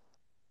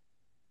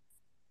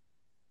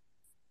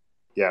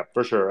 Yeah,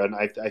 for sure. And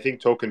I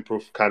think token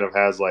proof kind of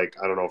has like,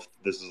 I don't know if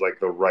this is like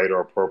the right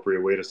or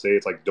appropriate way to say it.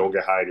 It's like, don't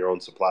get high in your own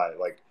supply.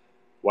 Like,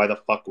 why the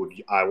fuck would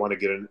I want to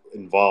get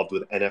involved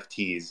with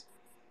NFTs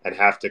and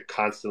have to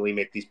constantly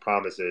make these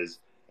promises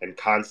and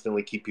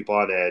constantly keep people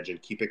on edge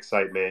and keep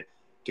excitement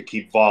to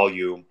keep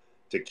volume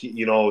to keep,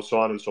 so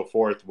on and so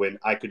forth when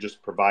I could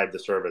just provide the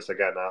service.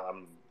 Again,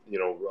 I'm,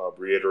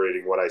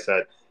 reiterating what I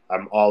said.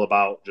 I'm all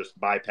about just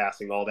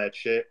bypassing all that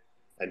shit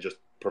and just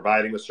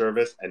providing a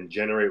service and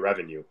generate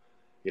revenue.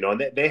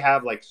 And they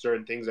have like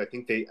certain things. I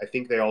think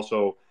they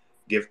also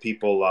give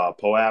people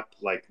POAP.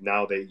 Like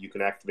now you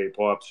can activate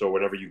POAP. So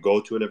whenever you go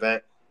to an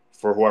event,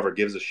 for whoever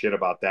gives a shit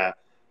about that,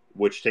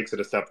 which takes it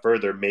a step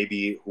further,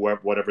 maybe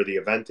whatever the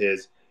event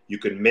is, you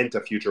can mint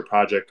a future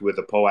project with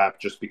a POAP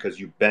just because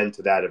you've been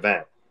to that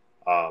event.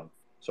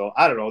 So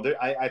I don't know.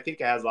 I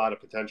think it has a lot of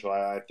potential.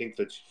 I think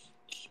that's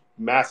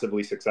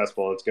massively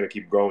successful and it's going to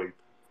keep growing.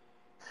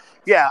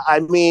 Yeah, I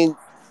mean,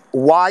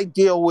 why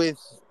deal with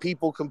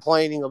people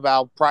complaining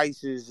about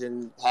prices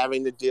and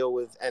having to deal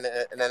with an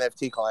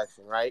NFT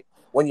collection, right?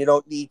 When you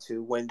don't need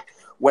to,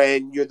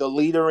 when you're the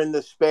leader in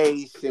the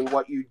space and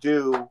what you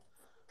do,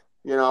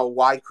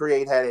 why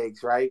create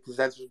headaches, right? Because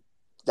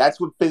that's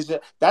what business.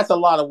 That's a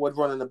lot of what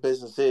running a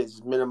business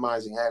is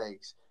minimizing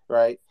headaches,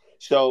 right?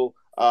 So,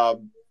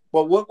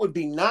 but what would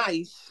be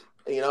nice,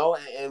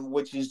 and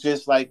which is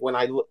just like when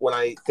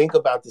I think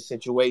about the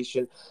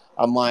situation,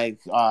 I'm like,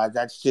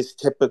 that's just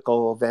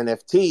typical of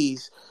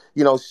NFTs.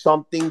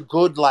 Something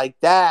good like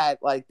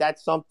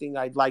that's something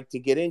I'd like to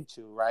get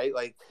into, right?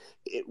 Like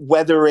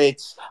whether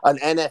it's an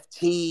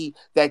NFT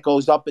that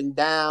goes up and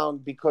down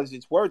because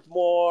it's worth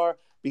more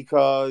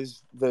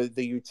because the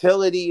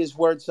utility is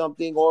worth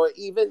something, or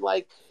even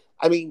like,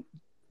 I mean,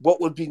 what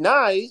would be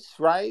nice,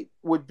 right,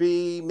 would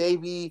be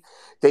maybe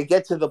they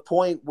get to the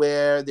point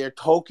where they're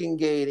token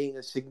gating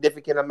a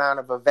significant amount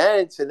of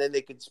events, and then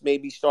they could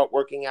maybe start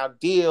working out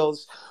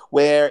deals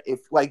where if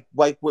like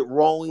what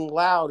Rolling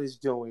Loud is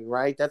doing,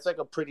 right? That's like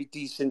a pretty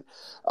decent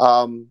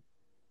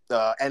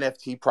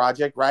NFT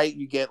project, right?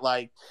 You get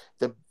like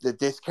the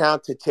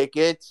discount to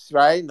tickets,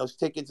 right? And those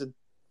tickets are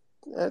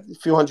a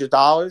few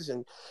 $100s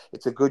and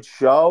it's a good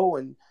show.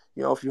 And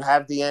if you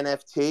have the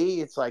NFT,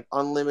 it's like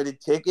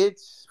unlimited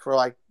tickets for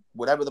like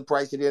whatever the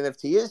price of the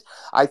NFT is.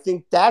 I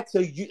think that's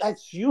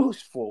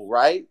useful,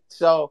 right?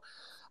 So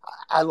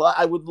I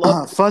would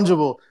love to.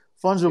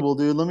 fungible,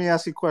 dude. Let me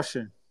ask you a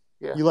question.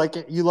 Yeah, You like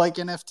it? You like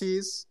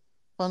NFTs,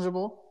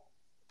 fungible?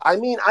 I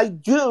mean I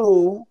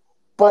do,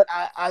 but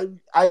I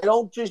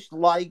don't just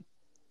like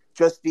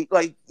just the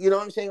like,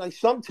 what I'm saying, like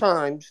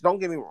sometimes, don't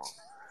get me wrong,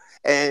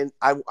 and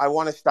I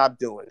want to stop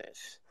doing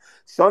this.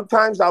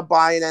 Sometimes I'll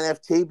buy an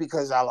NFT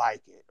because I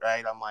like it,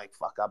 right? I'm like,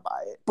 fuck, I'll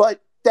buy it.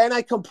 But then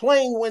I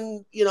complain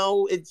when,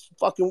 it's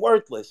fucking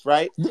worthless,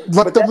 right? Like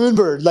But the that,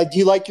 Moonbird. Like, do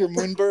you like your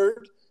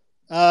Moonbird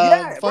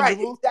yeah, right,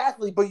 fungible?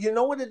 exactly. But you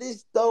know what it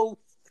is, though?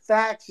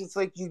 Facts. It's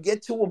like you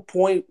get to a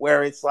point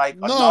where it's like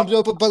No, enough.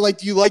 no, but like,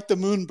 do you like the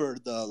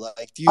Moonbird though?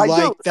 Like, do you I do,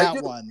 like I do,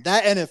 that one,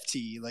 that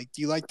NFT? Like,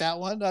 do you like that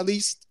one at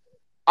least?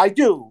 I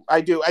do,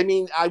 I do. I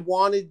mean, I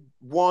wanted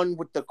one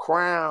with the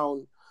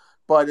crown,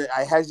 but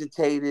I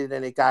hesitated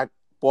and it got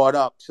bought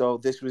up. So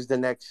this was the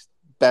next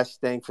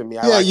best thing for me.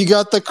 I Yeah, like. you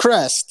got the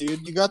crest,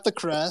 dude. You got the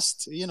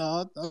crest.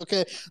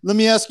 Okay. Let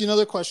me ask you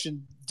another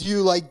question. Do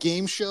you like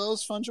game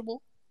shows, fungible?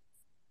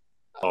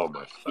 Oh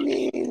my I fucking.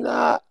 mean,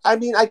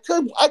 I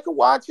could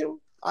watch him.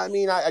 I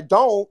mean, I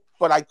don't,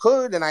 but I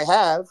could, and I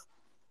have.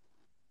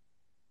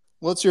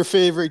 What's your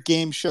favorite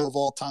game show of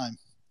all time?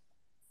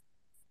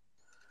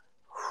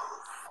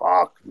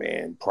 Fuck,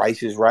 man.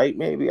 Price is Right,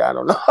 maybe. I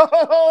don't know.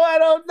 I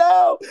don't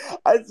know.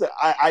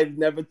 I've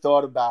never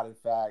thought about it.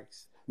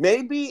 Facts.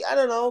 Maybe I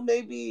don't know.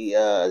 Maybe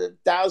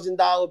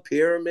 $1,000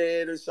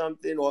 Pyramid or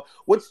something. Or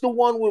what's the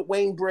one with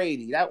Wayne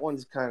Brady? That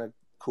one's kind of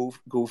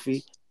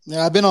goofy.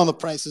 Yeah, I've been on The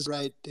Price is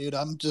Right, dude.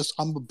 I'm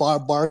a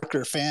Bob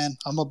Barker fan.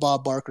 I'm a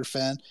Bob Barker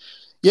fan.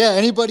 Yeah,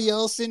 anybody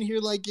else in here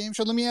like game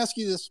show? Let me ask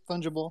you this,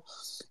 Fungible.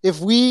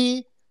 If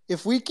we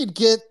could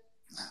get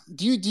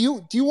do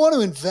you want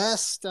to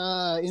invest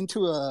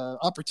into a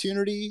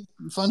opportunity,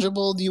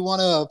 Fungible? Do you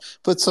want to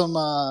put some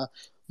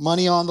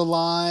money on the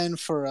line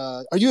for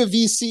are you a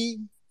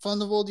VC,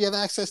 Fungible? Do you have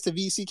access to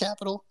VC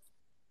capital?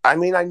 I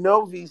mean, I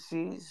know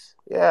VCs.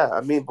 Yeah, I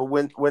mean, but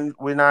when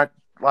we're not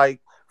like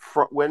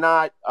we're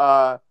not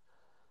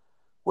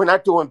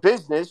doing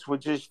business.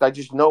 I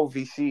just know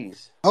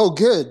VCs. Oh,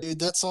 good, dude.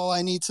 That's all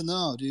I need to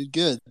know, dude.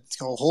 Good.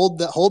 So hold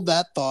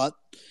that thought.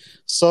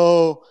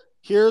 So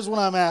here's what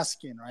I'm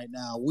asking right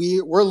now.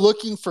 We're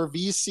looking for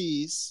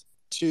VCs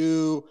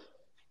to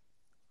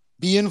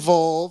be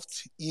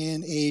involved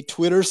in a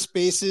Twitter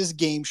Spaces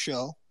game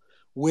show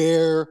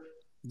where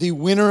the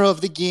winner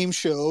of the game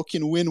show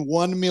can win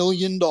 $1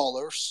 million.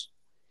 The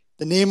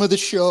name of the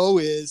show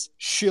is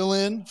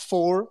Shillin'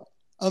 for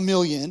a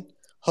Million,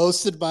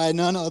 hosted by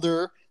none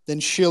other than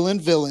Shillin'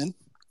 Villain.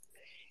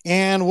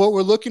 And what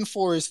we're looking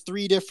for is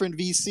 3 different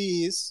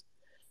VCs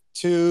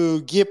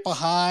to get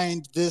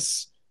behind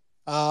this,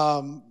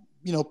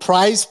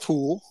 prize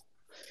pool.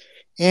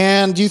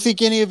 And do you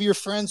think any of your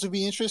friends would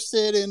be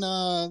interested in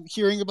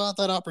hearing about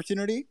that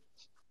opportunity?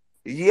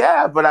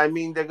 Yeah, but I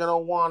mean, they're gonna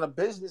want a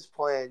business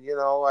plan.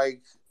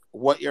 Like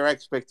what your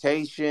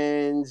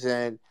expectations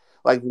and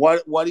like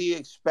what do you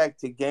expect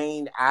to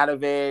gain out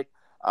of it?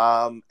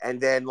 And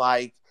then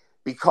like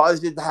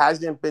because it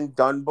hasn't been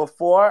done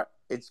before,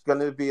 it's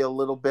gonna be a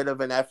little bit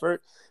of an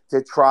effort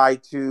to try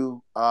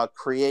to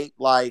create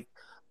like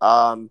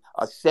a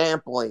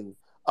sampling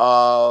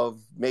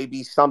of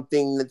maybe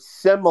something that's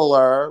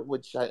similar,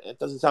 which it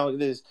doesn't sound like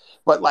it is,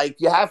 but like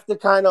you have to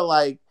kind of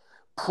like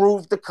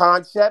prove the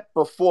concept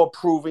before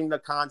proving the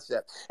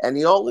concept. And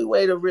the only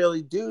way to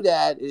really do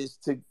that is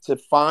to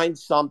find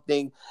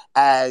something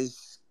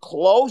as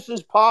close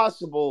as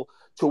possible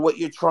to what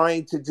you're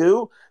trying to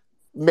do.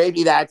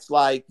 Maybe that's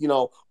like,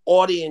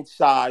 audience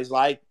size.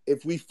 Like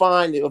if we,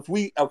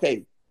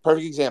 okay,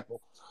 perfect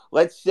example.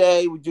 Let's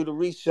say we do the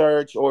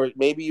research, or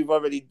maybe you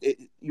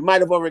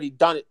might have already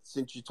done it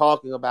since you're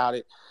talking about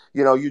it.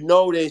 You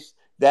notice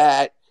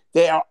that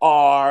there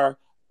are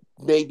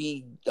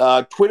maybe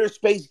Twitter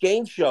space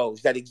game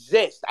shows that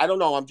exist. I don't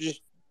know. I'm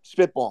just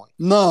spitballing.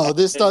 No,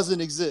 this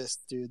doesn't exist,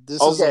 dude.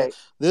 Okay.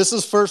 This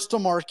is first to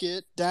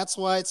market. That's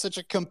why it's such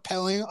a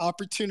compelling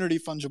opportunity,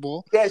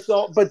 Fungible. Yeah.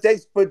 So, but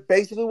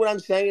basically, what I'm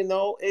saying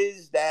though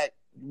is that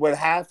would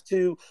have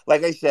to,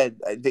 like I said,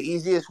 the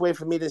easiest way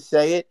for me to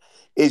say it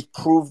is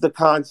prove the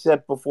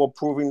concept before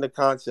proving the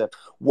concept.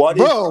 What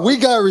is Bro, we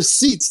got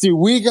receipts, dude.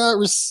 We got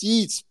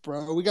receipts,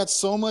 bro. We got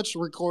so much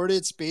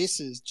recorded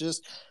spaces.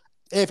 Just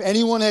if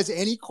anyone has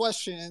any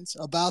questions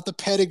about the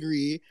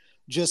pedigree,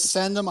 just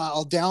send them.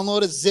 I'll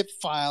download a zip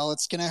file.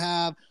 It's gonna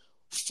have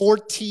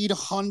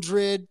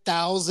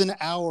 1,400,000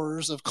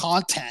 hours of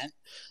content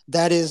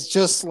that is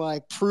just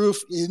like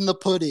proof in the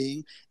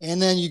pudding. And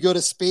then you go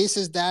to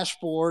Spaces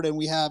dashboard, and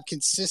we have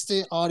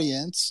consistent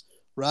audience,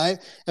 right?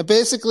 And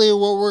basically,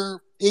 what we're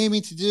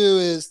aiming to do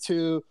is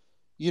to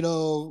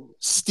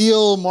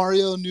steal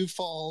Mario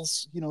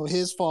Newfall's,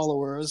 his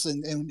followers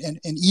and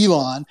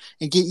Elon,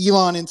 and get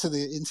Elon into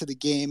the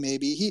game.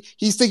 Maybe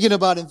he's thinking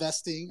about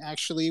investing.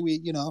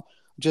 Actually,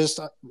 just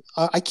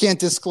I can't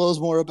disclose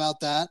more about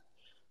that.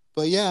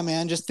 But yeah,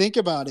 man, just think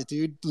about it,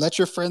 dude. Let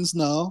your friends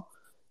know.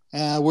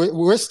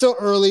 We're still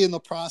early in the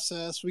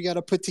process. We got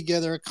to put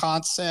together a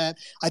concept.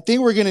 I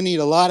think we're going to need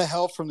a lot of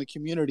help from the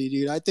community,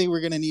 dude. I think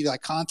we're going to need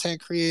like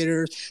content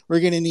creators.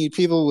 We're going to need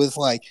people with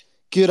like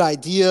good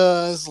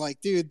ideas.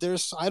 Like, dude,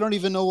 I don't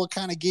even know what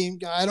kind of game.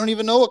 I don't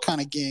even know what kind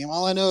of game.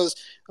 All I know is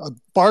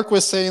Bark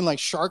was saying like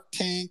Shark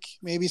Tank,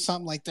 maybe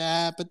something like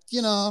that. But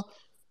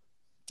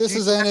this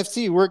is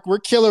NFT. We're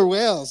killer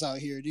whales out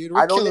here, dude. We're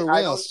I don't killer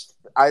I don't whales.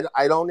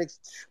 I don't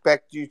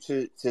expect you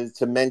to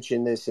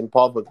mention this in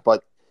public,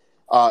 but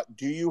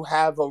do you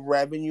have a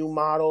revenue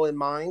model in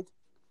mind?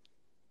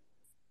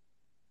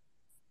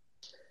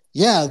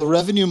 Yeah, the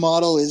revenue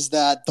model is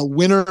that the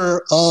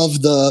winner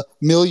of the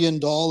 $1 million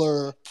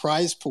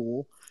prize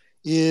pool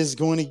is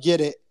going to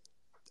get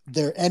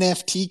their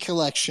NFT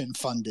collection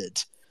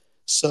funded.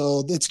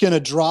 So it's going to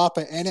drop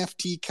an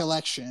NFT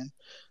collection.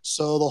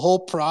 So the whole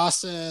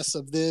process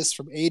of this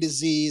from A to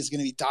Z is going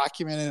to be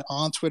documented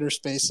on Twitter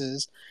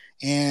Spaces,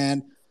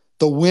 and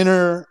the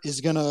winner is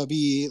going to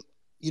be,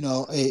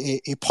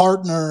 a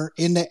partner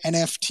in the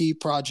NFT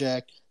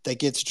project that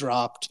gets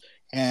dropped,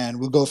 and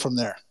we'll go from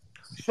there.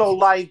 So,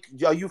 like,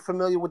 are you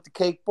familiar with the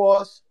Cake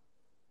Boss?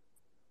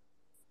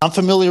 I'm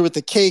familiar with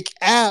the Cake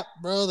app,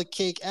 bro. The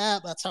Cake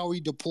app. That's how we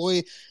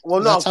deploy. Well,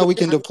 no, That's how we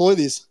can deploy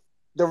these.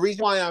 the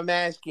reason why I'm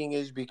asking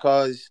is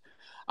because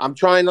I'm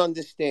trying to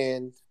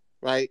understand,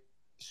 right?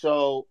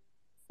 So,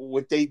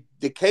 with the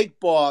Cake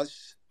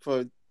Boss,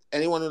 for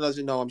anyone who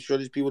doesn't know, I'm sure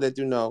there's people that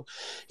do know,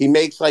 he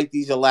makes like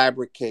these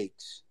elaborate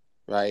cakes,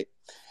 right?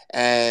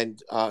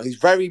 And he's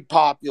very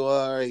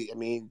popular. I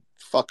mean,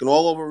 fucking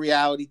all over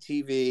reality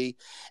TV,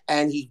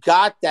 and he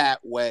got that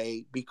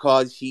way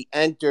because he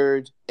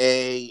entered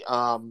a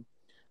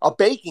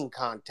baking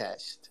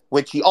contest,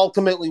 which he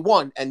ultimately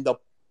won, and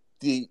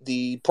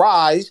the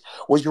prize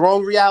was your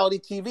own reality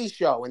TV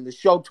show, and the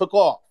show took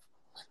off.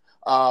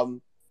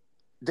 Um,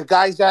 the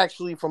guy's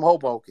actually from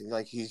Hoboken.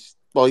 Like he's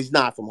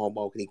not from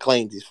Hoboken. He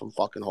claims he's from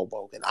fucking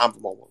Hoboken. I'm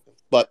from Hoboken,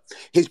 but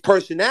his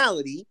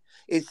personality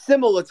is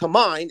similar to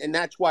mine, and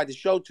that's why the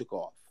show took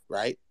off.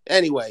 Right.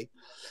 Anyway,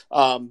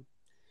 um,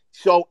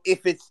 so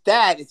if it's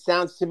that, it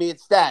sounds to me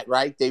it's that,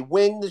 right? They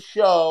win the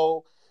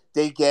show,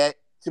 they get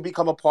to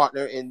become a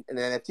partner in an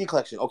NFT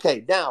collection.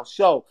 Okay, now,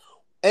 so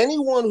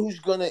anyone who's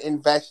going to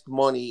invest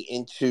money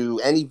into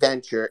any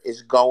venture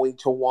is going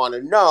to want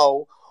to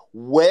know,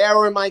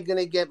 where am I going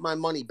to get my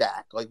money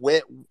back? Like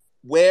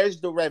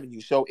where's the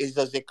revenue? So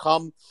does it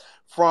come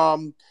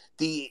from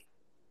the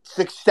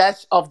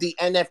success of the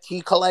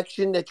NFT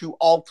collection that you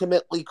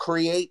ultimately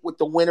create with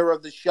the winner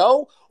of the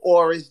show,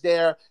 or is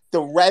there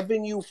the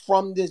revenue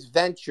from this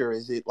venture?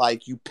 Is it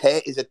like you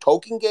pay? Is it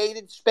token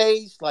gated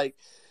space? Like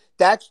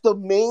that's the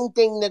main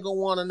thing they're gonna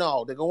want to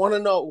know. They're gonna want to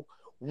know,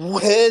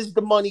 where's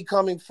the money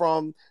coming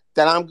from?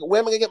 Where am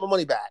I gonna get my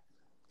money back?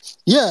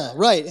 Yeah,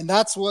 right. And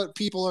that's what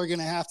people are going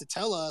to have to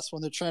tell us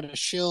when they're trying to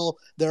shill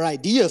their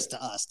ideas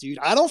to us, dude.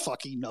 I don't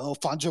fucking know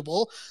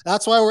fungible.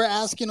 That's why we're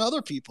asking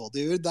other people,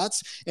 dude.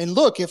 And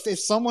look, if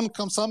some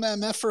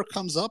MFer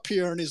comes up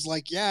here and is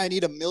like, yeah, I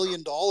need $1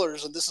 million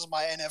and this is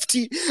my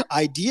NFT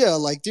idea.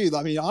 Like, dude,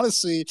 I mean,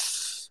 honestly,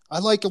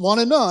 want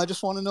to know. I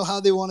just want to know how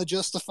they want to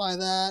justify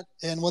that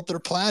and what their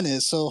plan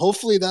is. So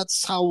hopefully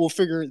that's how we'll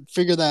figure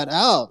that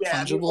out.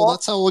 Yeah, Fungible.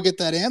 That's how we'll get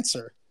that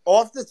answer.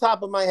 Off the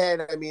top of my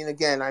head, I mean,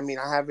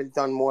 I haven't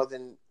done more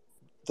than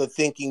the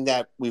thinking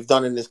that we've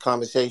done in this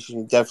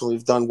conversation. Definitely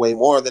have done way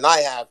more than I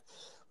have.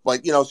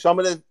 But, some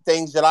of the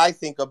things that I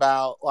think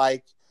about,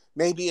 like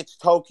maybe it's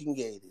token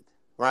gated,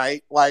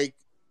 right? Like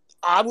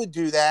I would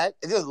do that.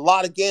 There's a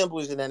lot of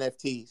gamblers in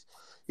NFTs.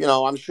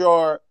 I'm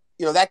sure,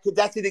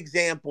 that's an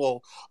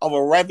example of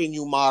a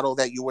revenue model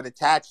that you would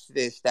attach to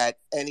this, that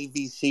any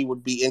VC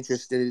would be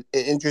interested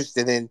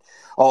in,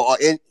 or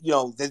in,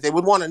 that they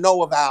would want to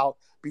know about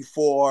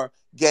before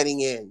getting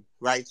in,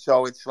 right?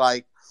 So it's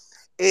like,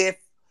 if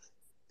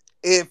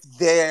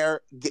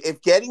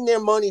getting their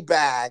money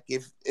back,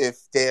 if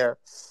the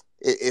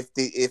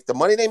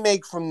money they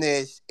make from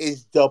this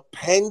is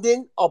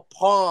dependent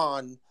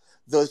upon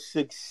the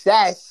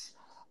success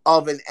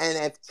of an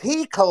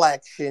NFT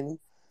collection,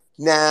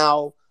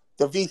 now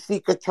the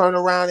VC could turn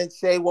around and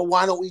say, well,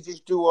 why don't we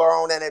just do our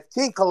own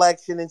NFT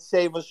collection and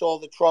save us all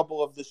the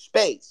trouble of the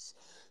space?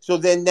 So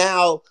then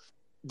now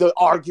the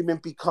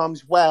argument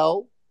becomes,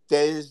 well,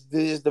 there's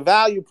the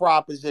value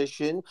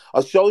proposition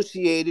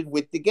associated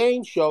with the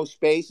game show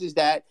space, is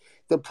that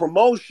the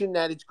promotion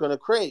that it's going to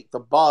create, the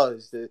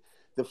buzz, the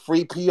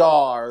free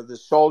PR, the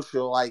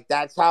social, like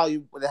that's how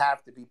you would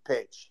have to be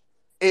pitched.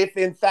 If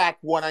in fact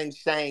what I'm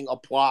saying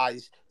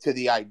applies to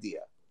the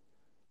idea.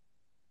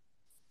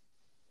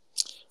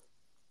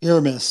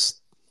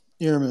 Aramis,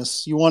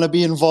 you want to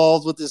be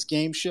involved with this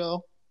game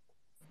show?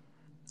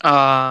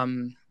 No,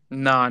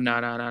 not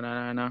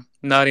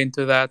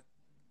into that.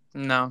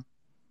 No.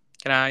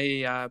 Can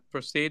I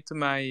proceed to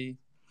my?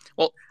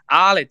 Well,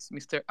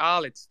 Mr.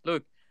 Alex,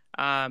 look,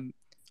 um,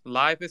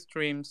 live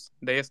streams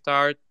they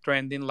start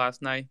trending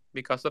last night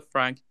because of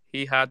Frank.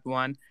 He had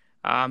one.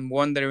 I'm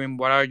wondering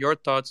what are your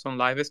thoughts on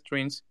live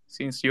streams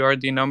since you are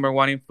the number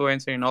one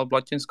influencer in all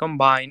blockchains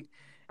combined,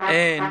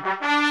 and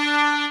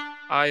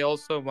I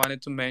also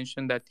wanted to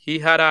mention that he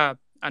had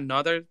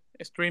another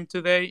stream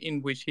today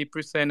in which he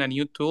presented a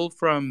new tool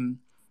from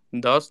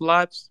DOS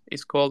Labs.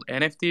 It's called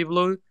NFT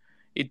Blue.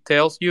 It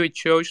shows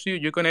you,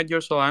 you connect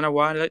your Solana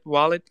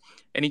wallet,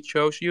 and it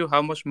shows you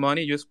how much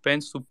money you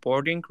spend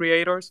supporting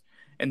creators,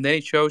 and then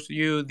it shows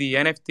you the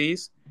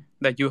NFTs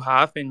that you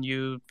have and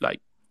you like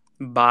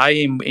buy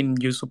in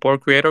you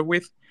support creator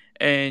with,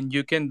 and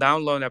you can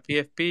download a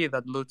PFP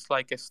that looks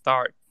like a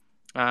star.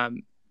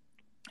 Um,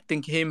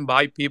 think he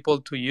invite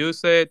people to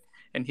use it,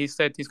 and he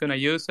said he's gonna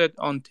use it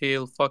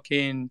until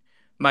fucking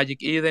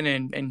Magic Eden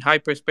and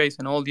Hyperspace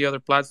and all the other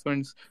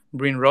platforms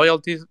bring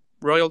royalties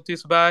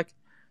back.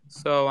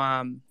 So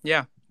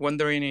yeah,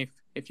 wondering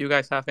if you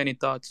guys have any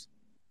thoughts.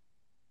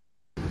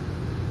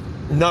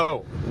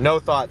 No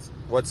thoughts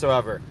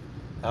whatsoever.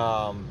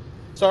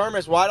 So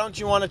Hermes, why don't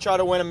you want to try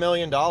to win $1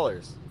 million?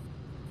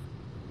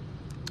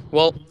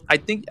 Well, I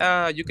think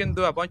you can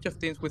do a bunch of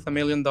things with $1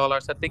 million. I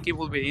think it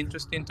will be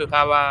interesting to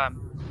have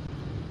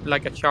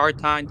like a Shark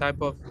Tank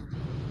type of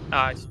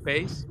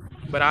space,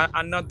 but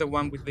I'm not the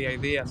one with the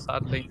idea,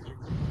 sadly.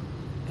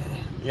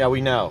 Yeah,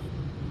 we know.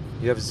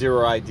 You have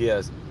zero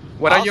ideas.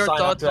 What are I'll your sign up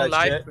thoughts to on that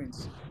live shit.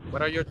 streams?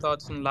 What are your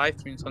thoughts on live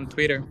streams on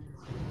Twitter?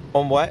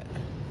 On what?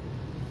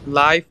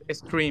 Live Oh yeah.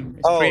 streaming.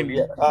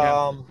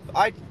 Yeah.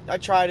 I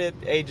tried it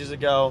ages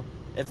ago.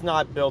 It's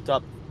not built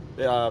up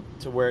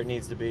to where it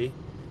needs to be.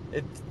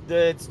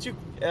 It's too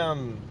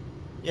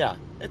yeah.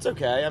 It's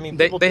okay. I mean,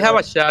 people They do have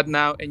it. a chat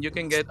now, and you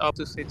can get up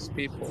to 6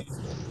 people.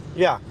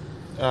 Yeah.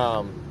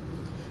 Um,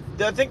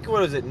 I think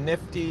what is it?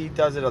 Nifty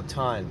does it a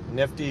ton.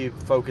 Nifty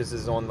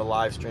focuses on the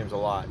live streams a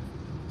lot.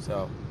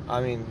 So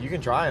I mean, you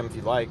can try them if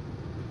you like.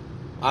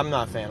 I'm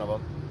not a fan of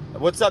them.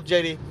 What's up,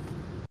 JD?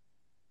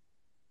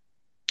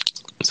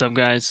 What's up,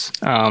 guys?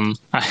 I'm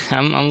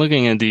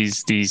looking at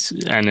these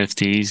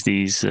NFTs,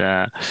 these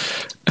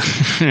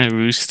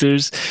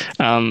roosters.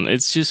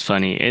 It's just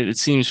funny. It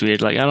seems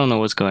weird. Like I don't know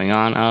what's going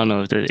on. I don't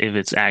know if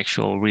it's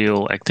actual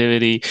real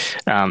activity.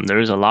 There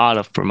is a lot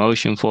of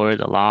promotion for it,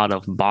 a lot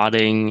of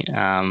botting.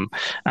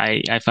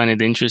 I find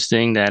it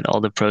interesting that all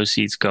the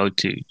proceeds go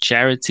to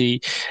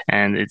charity,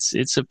 and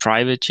it's a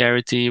private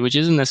charity, which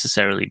isn't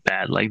necessarily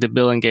bad. Like the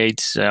Bill and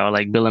Gates or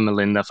like Bill and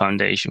Melinda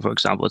Foundation, for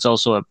example, it's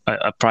also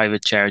a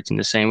private charity in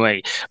the same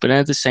way. But then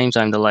at the same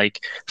time, they're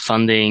like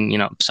funding,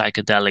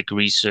 psychedelic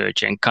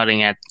research and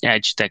cutting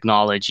edge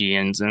technology,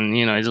 and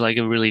it's like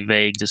a really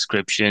vague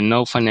description,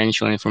 no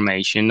financial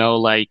information, no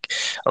like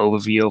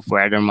overview of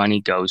where their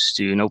money goes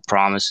to, no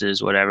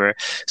promises, whatever.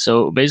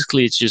 So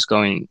basically, it's just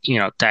going,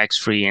 tax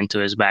free into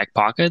his back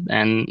pocket,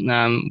 and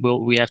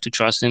we have to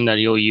trust him that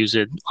he'll use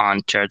it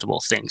on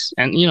charitable things.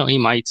 And he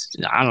might,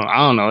 I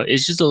don't know.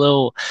 It's just a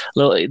little.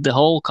 The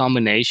whole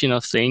combination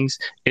of things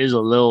is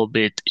a little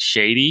bit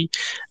shady.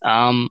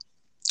 Um,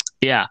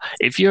 yeah,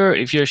 if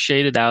you're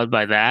shaded out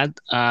by that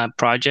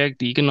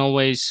project, you can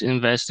always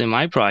invest in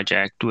my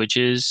project, which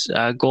is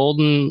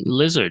golden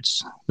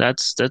lizards.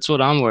 That's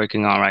what I'm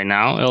working on right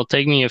now. It'll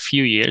take me a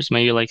few years,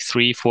 maybe like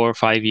 3, 4,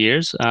 5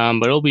 years,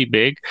 but it'll be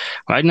big.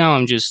 Right now,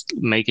 I'm just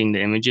making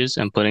the images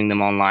and putting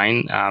them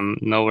online.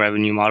 No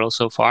revenue model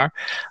so far,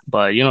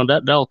 but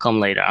that'll come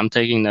later. I'm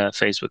taking the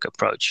Facebook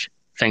approach.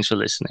 Thanks for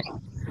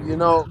listening.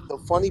 The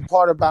funny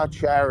part about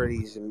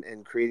charities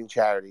and creating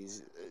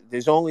charities,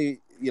 there's only,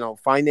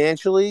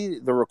 financially,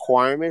 the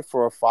requirement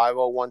for a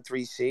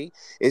 501(c)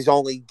 is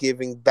only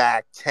giving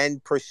back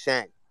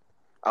 10%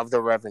 of the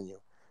revenue.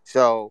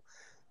 So,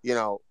 you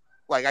know,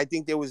 like I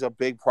think there was a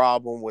big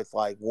problem with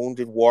like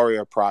Wounded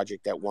Warrior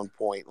Project at one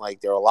point.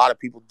 Like there were a lot of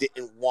people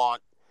didn't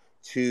want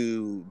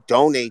to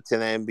donate to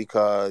them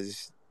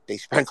because they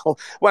spent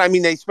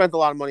they spent a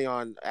lot of money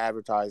on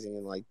advertising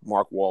and like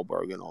Mark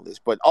Wahlberg and all this.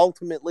 But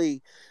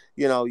ultimately,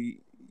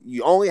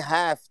 you only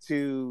have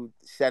to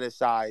set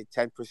aside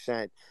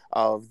 10%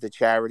 of the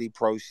charity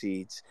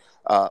proceeds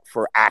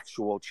for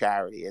actual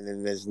charity, and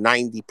then there's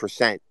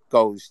 90%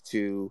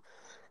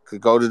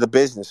 could go to the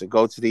business or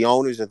go to the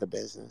owners of the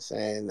business.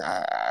 And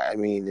I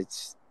mean,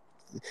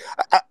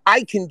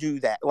 I can do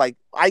that. Like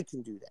I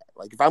can do that.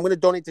 Like if I'm going to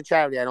donate to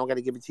charity, I don't got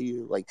to give it to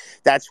you. Like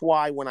that's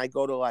why when I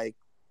go to like,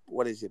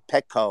 what is it,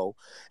 Petco,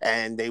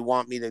 and they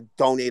want me to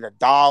donate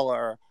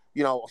 $1,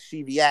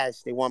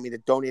 CVS, they want me to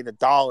donate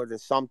 $1 to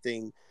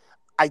something,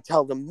 I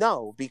tell them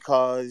no,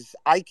 because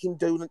I can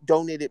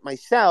donate it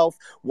myself.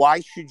 Why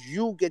should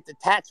you get the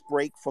tax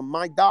break from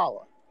my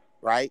dollar?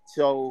 Right.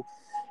 So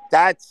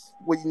that's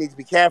what you need to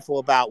be careful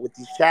about with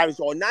these charities,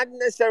 or not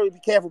necessarily be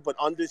careful, but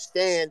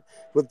understand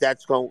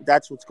that's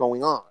what's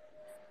going on.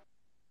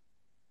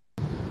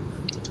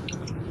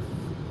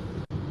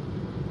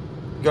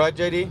 Go ahead,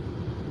 JD.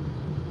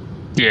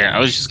 Yeah, I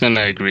was just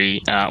gonna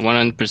agree,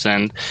 100%.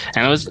 And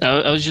I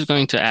was just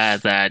going to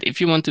add that if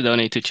you want to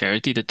donate to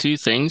charity, the two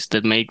things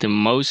that make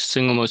the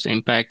single most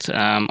impact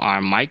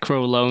are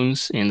micro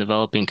loans in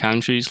developing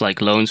countries,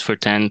 like loans for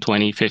 10,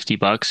 20,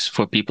 $50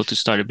 for people to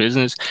start a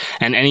business,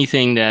 and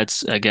anything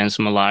that's against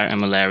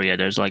malaria.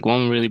 There's like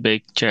one really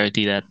big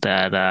charity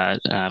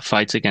that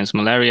fights against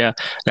malaria.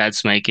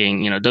 That's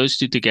making those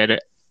two together.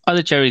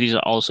 Other charities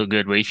are also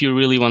good, but if you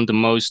really want the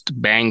most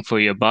bang for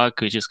your buck,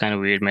 which is kind of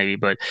weird maybe,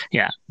 but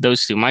yeah,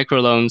 those two,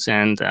 microloans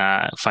and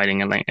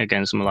fighting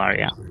against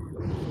malaria.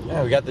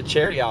 Yeah, we got the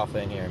charity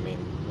alpha in here. I mean,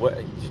 what?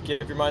 Just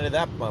give your money to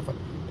that motherfucker.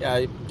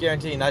 Yeah,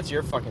 guaranteeing that's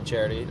your fucking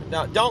charity.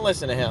 Now, don't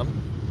listen to him.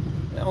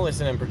 Don't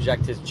listen to him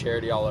project his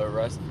charity all over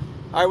us.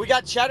 All right, we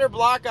got Cheddar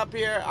Block up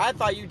here. I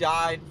thought you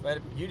died, but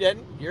you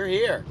didn't. You're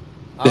here.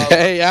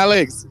 Hey,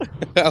 Alex.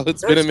 It's been a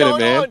What's minute,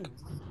 going man. on?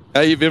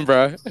 How you been,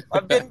 bro?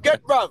 I've been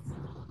good, bro.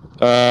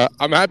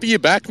 I'm happy you're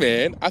back,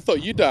 man. I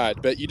thought you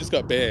died, but you just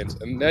got banned,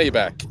 and now you're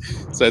back.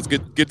 So it's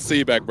good to see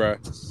you back, bro.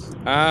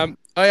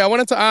 I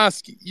wanted to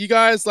ask you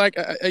guys, like,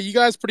 are you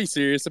guys pretty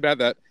serious about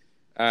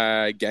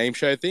that game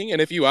show thing? And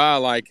if you are,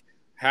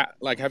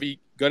 have you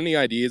got any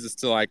ideas as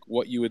to like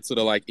what you would sort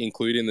of like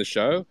include in the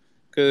show?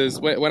 Because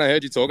when I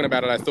heard you talking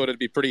about it, I thought it'd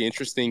be pretty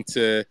interesting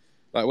to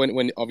like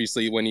when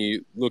obviously when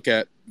you look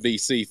at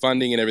VC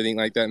funding and everything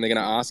like that, and they're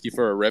going to ask you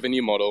for a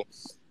revenue model.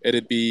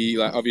 It'd be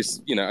like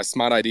obvious, a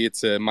smart idea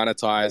to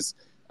monetize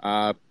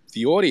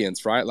the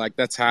audience, right? Like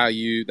that's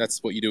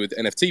what you do with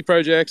NFT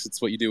projects.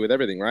 It's what you do with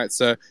everything, right?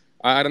 So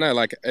I don't know,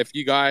 like if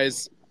you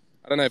guys,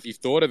 I don't know if you've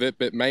thought of it,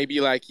 but maybe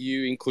like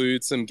you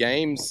include some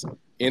games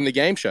in the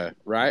game show,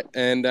 right?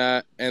 And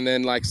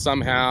then like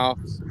somehow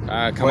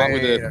come up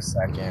with Wait a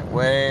second.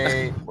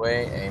 Wait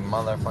a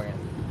motherfucking.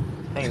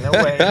 Ain't no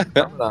way.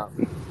 Coming up.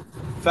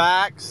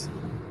 Facts.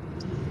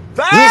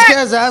 This Facts.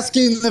 guy's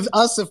asking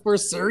us if we're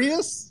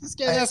serious. This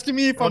guy's asking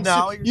me if Well, I'm.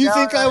 no. You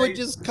think I would Okay,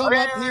 just come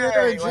up here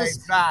and wait.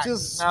 just Facts.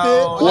 spit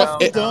No, off no, the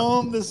What no.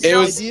 dome He this it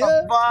don't was. give a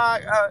idea?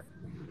 fuck.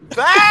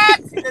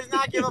 Facts. He does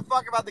not give a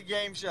fuck about the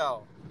game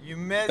show. You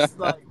miss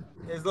like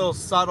his little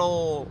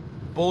subtle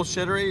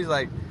bullshittery. He's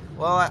like,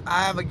 well,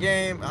 I have a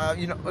game.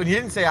 He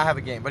didn't say I have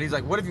a game, but he's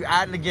like, what if you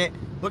added a game?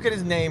 Look at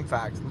his name.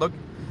 Facts. Look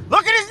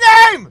at his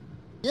name.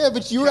 Yeah,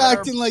 but you were Cheddar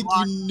acting like you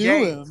Block knew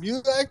Games. him. You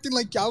were acting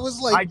like I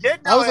was I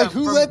did know him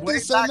who from let way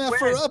this back MFR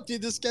when. up,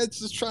 dude? This guy's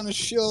just trying to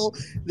shill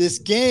this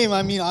game.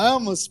 I mean, I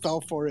almost fell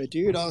for it,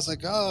 dude. I was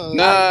like, oh,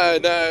 No,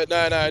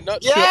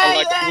 not sure.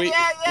 Like we You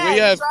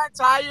have. try to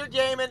tie your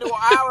game into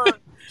our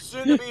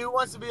soon to be Who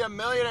Wants to Be a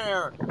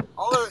Millionaire.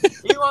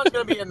 Elon's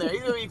gonna be in there.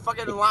 He's gonna be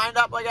fucking lined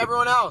up like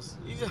everyone else.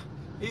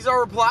 He's our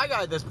reply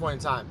guy at this point in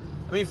time.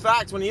 I mean,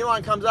 facts. When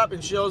Elon comes up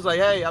and shows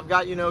like, hey, I've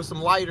got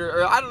some lighter,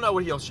 or I don't know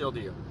what he'll shield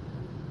to you.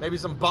 Maybe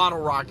some bottle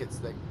rockets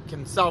that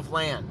can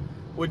self-land.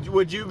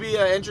 Would you be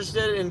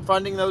interested in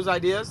funding those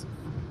ideas?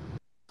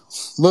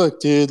 look,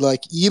 dude,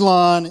 like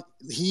Elon,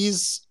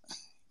 he's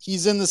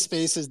in the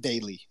spaces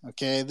daily.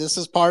 Okay, this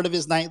is part of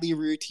his nightly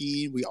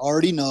routine. We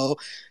already know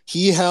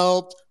he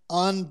helped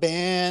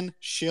unban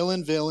Shill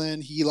and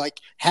Villain. He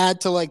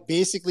had to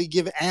basically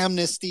give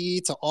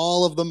amnesty to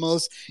all of the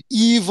most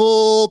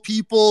evil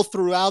people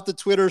throughout the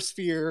Twitter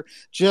sphere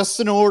just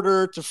in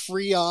order to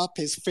free up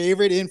his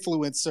favorite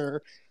influencer,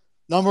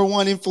 number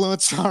one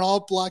influencer on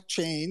all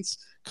blockchains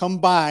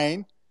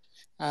combined.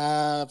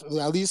 At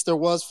least there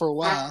was for a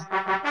while.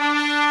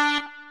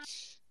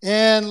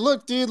 And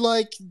look, dude,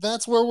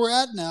 that's where we're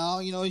at now.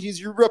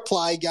 He's your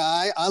reply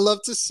guy. I love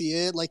to see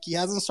it. He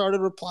hasn't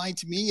started replying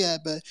to me yet,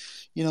 but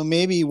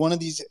maybe one of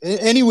these.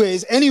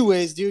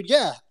 Anyways, dude,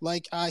 yeah,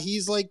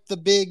 he's the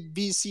big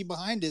VC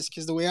behind this,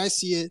 because the way I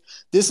see it,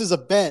 this is a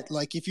bet.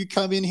 If you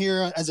come in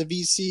here as a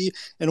VC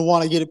and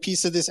want to get a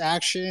piece of this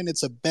action,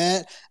 it's a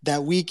bet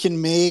that we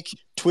can make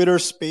Twitter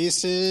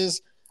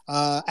Spaces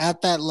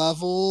at that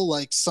level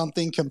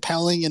something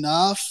compelling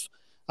enough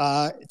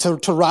to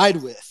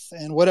ride with,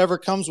 and whatever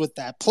comes with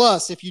that.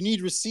 Plus, if you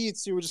need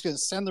receipts, we're just going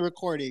to send the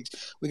recordings.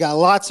 We got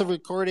lots of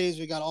recordings.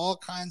 We got all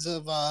kinds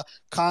of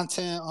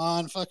content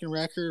on fucking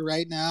record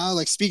right now.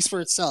 Speaks for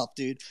itself,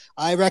 dude.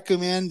 I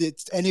recommend it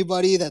to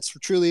anybody that's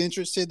truly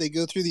interested. They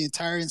go through the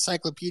entire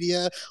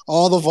encyclopedia,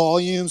 all the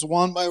volumes,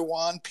 one by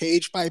one,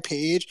 page by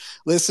page,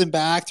 listen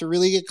back to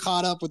really get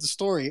caught up with the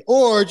story,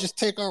 or just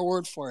take our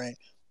word for it.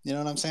 You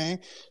know what I'm saying?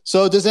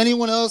 So does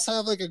anyone else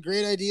have a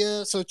great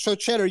idea? So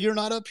Cheddar, you're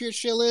not up here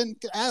chilling?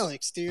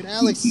 Alex, dude.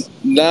 Alex.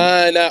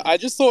 No. I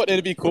just thought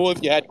it'd be cool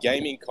if you had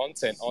gaming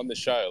content on the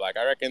show. I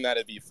reckon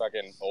that'd be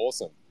fucking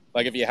awesome.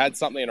 If you had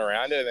something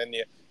around it, then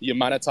you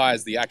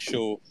monetize the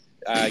actual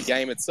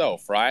game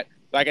itself, right?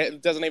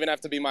 It doesn't even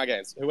have to be my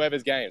games.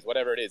 Whoever's games,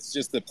 whatever it is. It's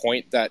just the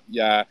point that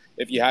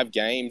if you have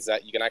games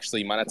that you can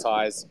actually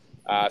monetize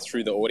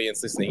through the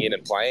audience listening in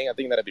and playing, I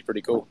think that'd be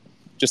pretty cool.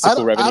 Just a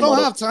cool revenue I don't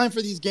model. have time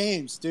for these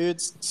games,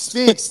 dude.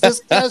 Sphinx, this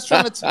guy's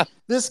trying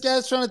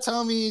to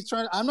tell me.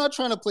 I'm not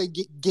trying to play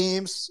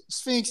games.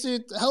 Sphinx,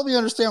 dude, help me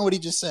understand what he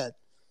just said.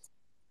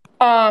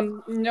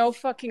 No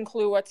fucking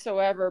clue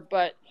whatsoever.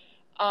 But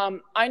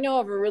I know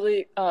of a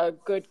really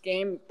good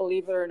game.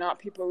 Believe it or not,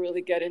 people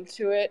really get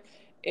into it.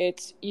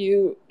 It's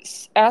you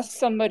ask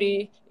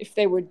somebody if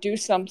they would do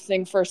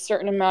something for a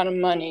certain amount of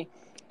money,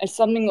 and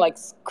something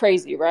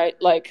crazy, right?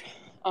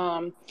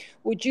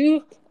 Would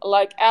you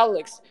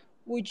Alex?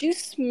 Would you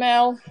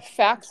smell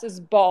Fax's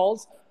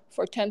balls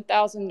for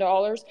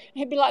 $10,000? And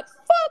he'd be like,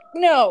 fuck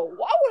no.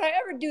 Why would I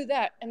ever do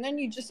that? And then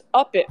you just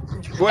up it.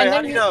 Wait, and how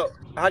then do you know?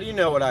 How do you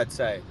know what I'd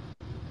say?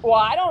 Well,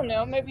 I don't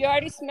know. Maybe you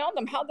already smelled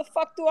them. How the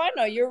fuck do I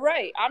know? You're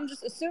right. I'm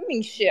just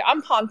assuming shit.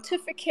 I'm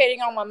pontificating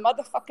on my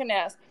motherfucking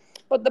ass.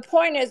 But the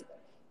point is,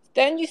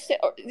 then you say,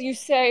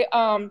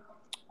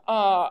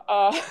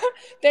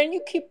 then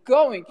you keep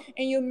going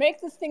and you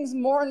make the things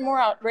more and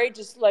more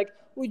outrageous.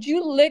 Would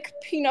you lick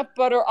peanut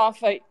butter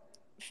off a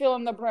fill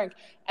in the blank?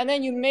 And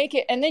then you make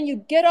it, and then you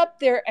get up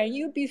there and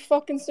you'd be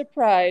fucking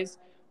surprised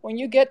when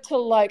you get to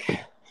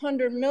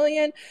 100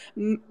 million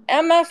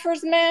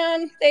MFers,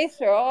 man. They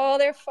throw all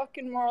their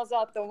fucking morals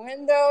out the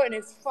window, and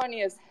it's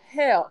funny as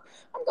hell.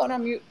 I'm going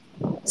on mute.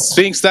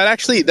 Sphinx, that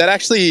actually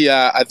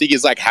I think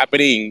is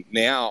happening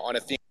now on a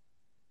thing.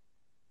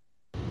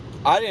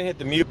 I didn't hit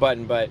the mute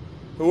button, but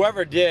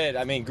whoever did,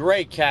 I mean,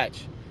 great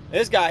catch.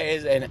 This guy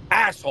is an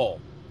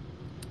asshole.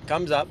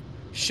 Comes up,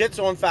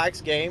 shits on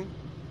Fax game,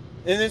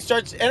 and then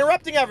starts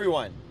interrupting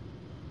everyone.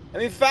 I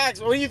mean, Fax,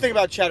 what do you think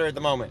about Cheddar at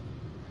the moment?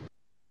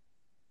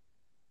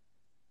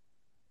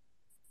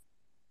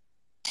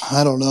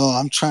 I don't know.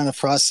 I'm trying to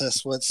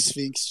process what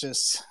Sphinx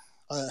just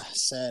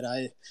said.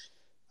 I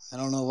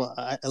don't know.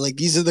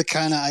 These are the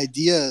kind of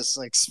ideas.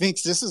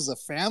 Sphinx, this is a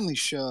family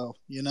show.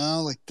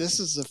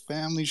 This is a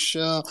family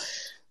show.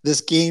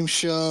 this game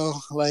show.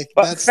 Like,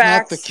 But that's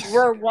not the. Facts,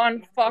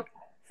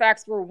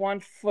 we're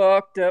one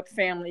fucked up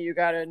family. You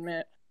gotta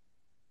admit.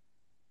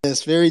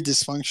 It's very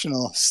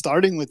dysfunctional,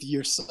 starting with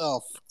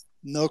yourself.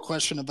 No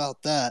question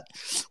about that.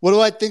 What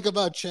do I think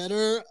about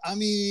Cheddar? I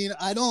mean,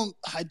 I don't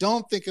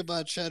think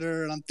about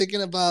Cheddar, and I'm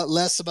thinking about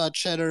less about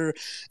Cheddar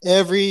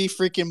every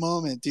freaking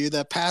moment, dude,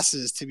 that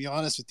passes, to be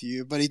honest with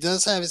you. But he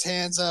does have his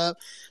hands up.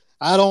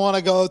 I don't want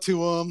to go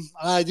to him.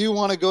 I do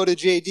want to go to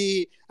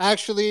JD.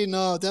 Actually,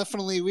 no,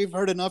 definitely we've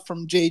heard enough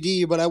from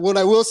JD, but what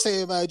I will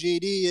say about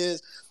JD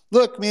is,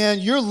 look, man,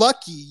 you're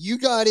lucky. You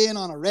got in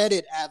on a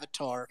Reddit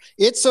avatar.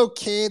 It's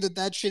okay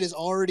that shit is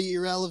already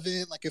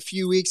irrelevant like a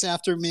few weeks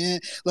after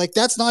Mint. Like,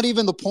 that's not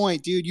even the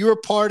point, dude. You were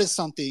part of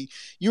something.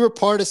 You were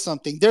part of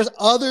something. There's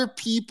other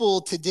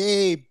people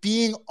today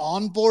being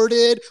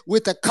onboarded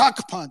with a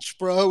cock punch,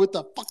 bro, with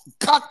a fucking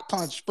cock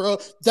punch, bro.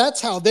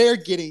 That's how they're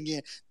getting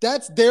in.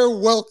 That's their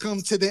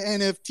welcome to the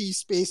NFT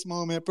space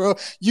moment, bro.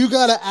 You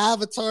got an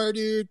avatar,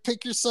 dude.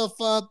 Pick yourself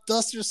up,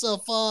 dust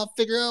yourself off,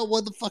 figure out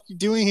what the fuck you're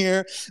doing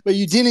here, but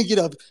you didn't get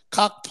a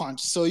cock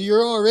punch. So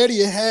you're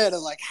already ahead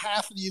of like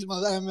half of these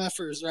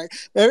MFers, right?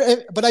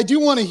 But I do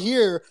want to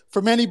hear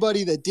from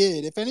anybody that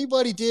did. If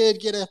anybody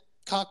did get a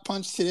cock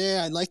punch today,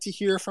 I'd like to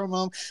hear from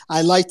them.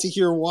 I'd like to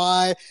hear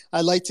why.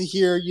 I'd like to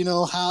hear,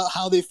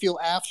 how they feel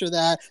after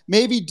that.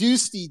 Maybe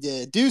Doosty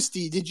did.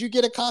 Doosty, did you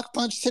get a cock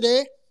punch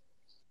today?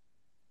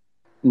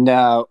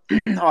 No.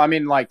 I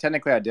mean, like,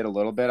 technically I did a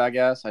little bit, I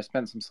guess. I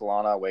spent some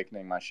Solana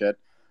awakening my shit,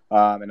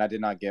 and I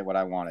did not get what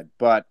I wanted.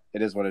 But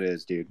it is what it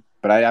is, dude.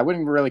 But I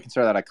wouldn't really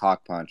consider that a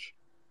cock punch.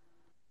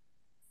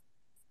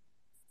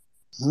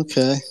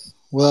 Okay.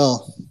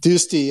 Well,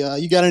 Doosty,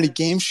 you got any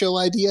game show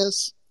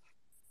ideas?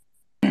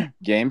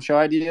 Game show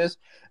ideas?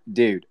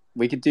 Dude,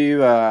 we could do,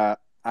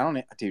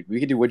 we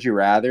could do Would You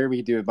Rather. We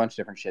could do a bunch of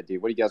different shit,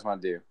 dude. What do you guys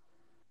want to do?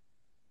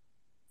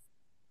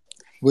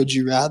 Would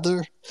you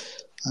rather?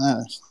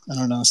 I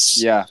don't know.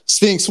 Yeah.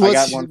 Sphinx, I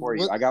got one for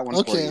you.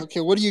 Okay.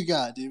 What do you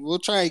got, dude? We'll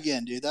try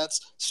again, dude.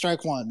 That's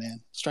strike one,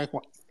 man. Strike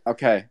one.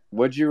 Okay.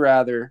 Would you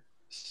rather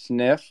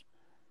sniff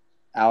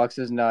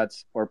Alex's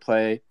nuts or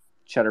play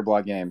Cheddar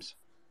Block games?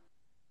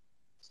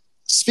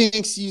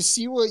 Sphinx, you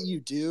see what you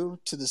do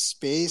to the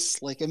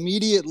space? Like,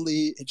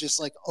 immediately it just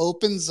like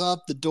opens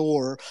up the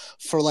door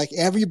for like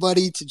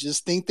everybody to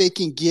just think they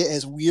can get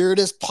as weird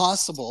as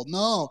possible.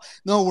 No,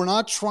 we're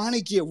not trying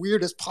to get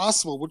weird as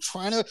possible. We're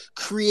trying to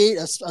create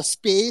a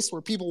space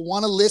where people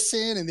want to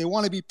listen and they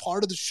want to be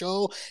part of the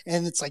show,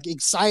 and it's like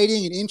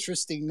exciting and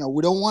interesting. No,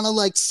 we don't want to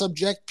like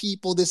subject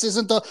people. This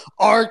isn't the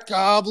art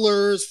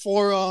gobblers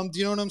forum. Do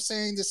you know what I'm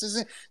saying? This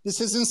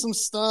isn't some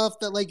stuff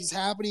that like is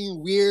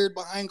happening weird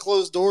behind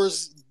closed doors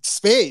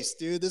space,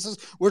 dude.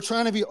 We're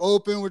trying to be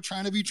open, we're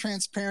trying to be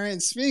transparent.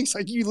 And Sphinx,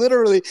 like,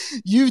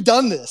 you've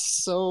done this.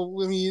 So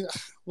I mean,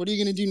 what are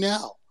you gonna do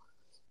now?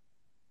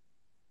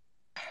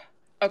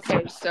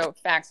 Okay, so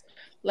facts.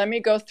 Let me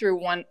go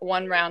through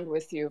one round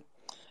with you,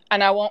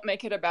 and I won't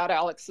make it about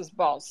Alex's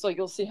balls, so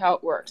you'll see how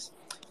it works.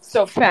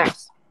 So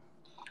facts.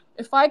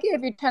 If I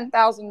gave you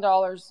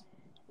 $10,000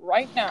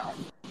 right now,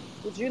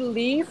 would you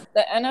leave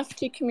the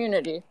NFT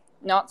community,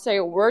 not say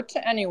a word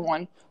to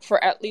anyone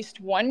for at least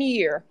 1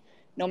 year?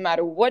 No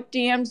matter what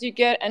DMs you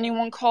get,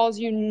 anyone calls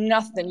you,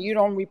 nothing. You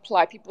don't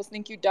reply. People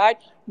think you died,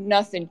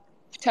 nothing.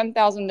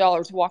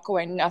 $10,000, walk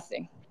away,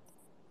 nothing.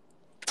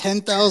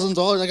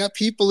 $10,000. I got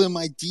people in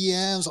my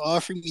DMs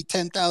offering me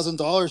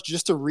 $10,000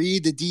 just to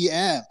read the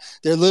DM.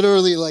 They're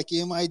literally like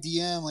in my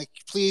DM, like,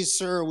 please,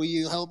 sir, will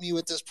you help me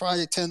with this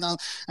project? $10,000.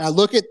 And I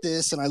look at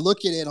this and I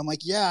look at it. I'm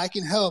like, yeah, I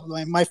can help.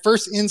 My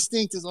first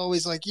instinct is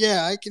always like,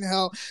 yeah, I can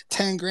help.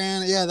 10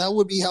 grand. Yeah, that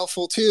would be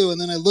helpful too. And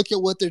then I look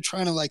at what they're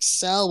trying to like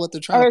sell, what they're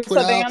trying to put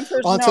out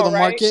onto the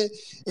market.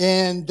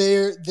 And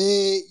they,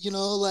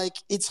 like,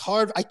 it's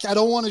hard. I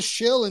don't want to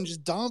shill and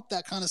just dump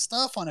that kind of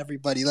stuff on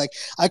everybody. Like,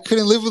 I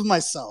couldn't live with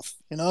myself.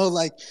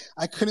 Like,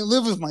 I couldn't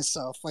live with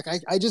myself. Like,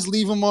 I just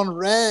leave them on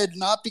red,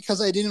 not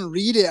because I didn't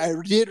read it. I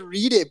did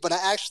read it, but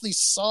I actually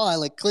saw, I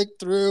like clicked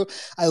through,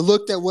 I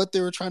looked at what they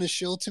were trying to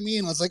shill to me,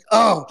 and I was like,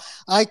 oh,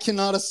 I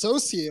cannot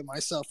associate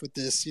myself with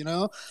this,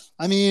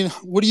 I mean,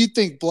 what do you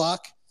think,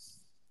 Block?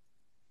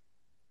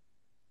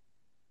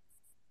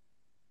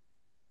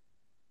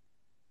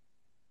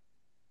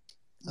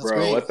 That's Bro,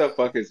 great. What the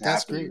fuck is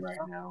happening right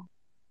now?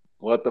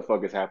 What the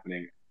fuck is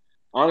happening?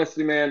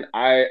 Honestly, man,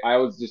 I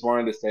was just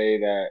wanted to say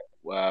that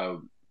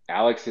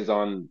Alex is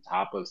on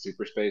top of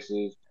Super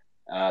Spaces.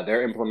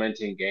 They're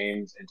implementing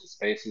games into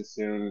Spaces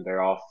soon.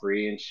 They're all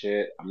free and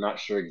shit. I'm not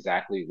sure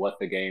exactly what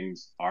the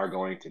games are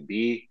going to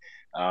be.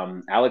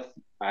 Alex,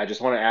 I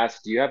just want to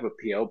ask, do you have a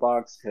PO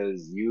box?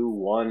 Because you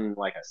won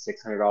like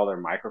a $600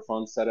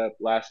 microphone setup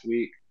last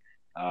week.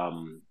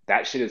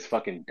 That shit is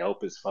fucking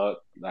dope as fuck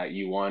that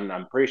you won.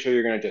 I'm pretty sure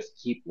you're gonna just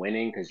keep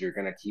winning because you're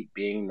gonna keep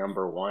being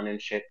number one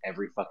and shit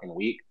every fucking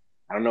week.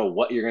 I don't know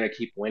what you're gonna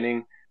keep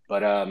winning,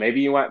 but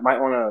maybe you might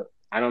want to.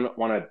 I don't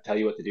want to tell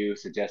you what to do,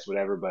 suggest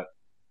whatever, but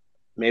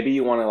maybe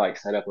you want to like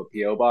set up a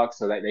PO box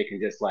so that they can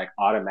just like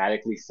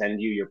automatically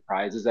send you your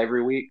prizes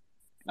every week.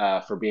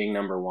 for being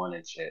number one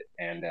and shit.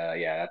 And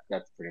yeah,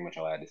 that's pretty much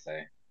all I had to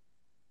say.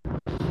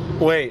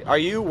 Wait, are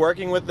you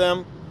working with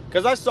them?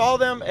 Because I saw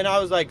them and I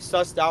was like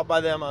sussed out by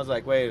them. I was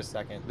like, wait a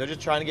second. They're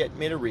just trying to get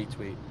me to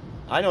retweet.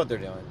 I know what they're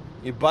doing.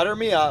 You butter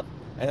me up,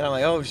 and then I'm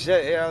like, oh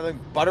shit, yeah, like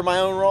butter my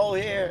own roll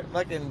here.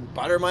 Fucking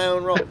butter my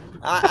own roll. And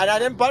I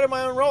didn't butter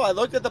my own roll. I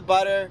looked at the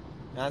butter,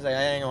 and I was like,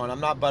 hang on,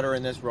 I'm not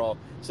buttering this roll.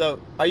 So,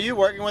 are you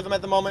working with them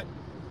at the moment?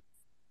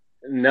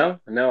 No,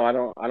 no, I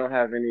don't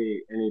have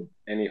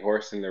any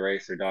horse in the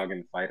race or dog in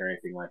the fight or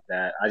anything like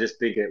that. I just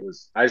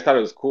thought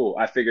it was cool.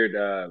 I figured,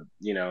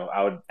 you know,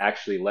 I would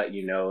actually let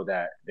you know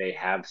that they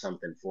have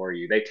something for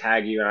you. They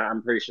tag you, and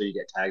I'm pretty sure you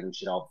get tagged and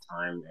shit all the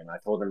time. And I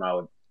told them I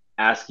would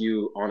ask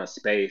you on a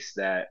space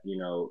that, you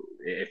know,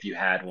 if you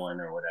had one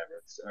or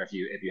whatever, or if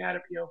you had a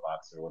PO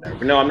box or whatever.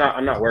 But no, I'm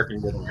not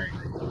working with them or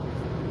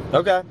anything.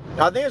 Okay.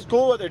 I think it's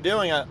cool what they're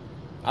doing.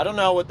 I don't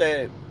know what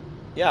they.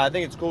 Yeah, I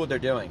think it's cool what they're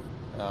doing.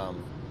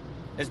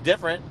 It's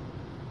different.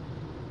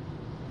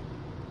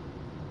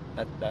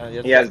 That's Yeah,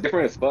 it's different.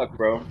 different as fuck,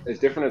 bro. It's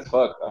different as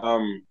fuck.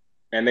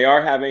 And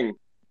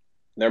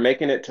they're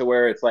making it to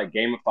where it's like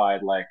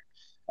gamified. Like,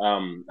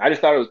 I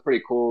just thought it was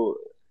pretty cool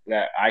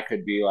that I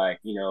could be like,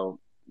 you know,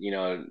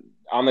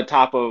 on the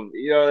top of,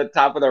 the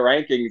top of the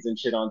rankings and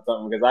shit on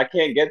something because I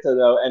can't get to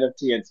the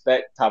NFT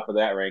inspect top of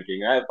that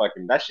ranking.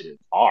 That shit is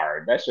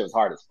hard. That shit was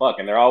hard as fuck,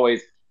 and they're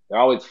always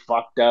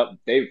fucked up.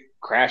 They've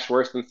crashed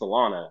worse than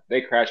Solana.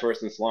 They crash worse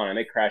than Solana, and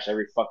they crash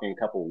every fucking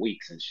couple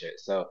weeks and shit.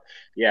 So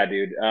yeah,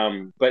 dude.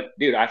 But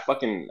dude, I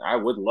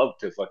would love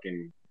to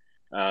fucking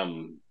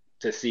um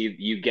to see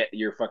you get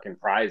your fucking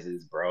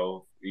prizes,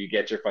 bro. You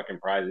get your fucking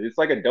prizes. It's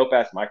like a dope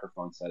ass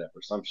microphone setup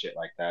or some shit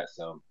like that.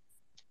 So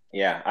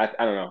yeah,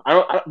 I don't know.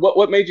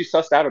 What made you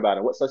sussed out about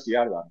it? What sussed you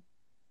out about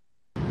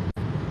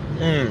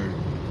it?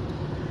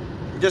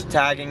 Just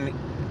tagging me.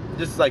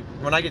 Just like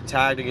when I get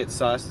tagged and get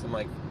sussed, I'm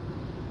like,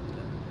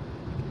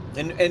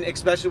 and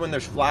especially when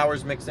there's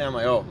flowers mixed in, I'm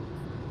like, oh,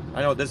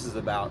 I know what this is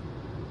about.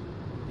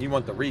 You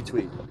want the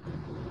retweet.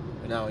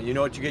 You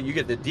know what you get? You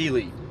get the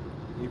delete.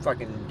 You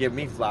fucking give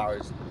me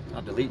flowers,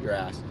 I'll delete your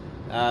ass.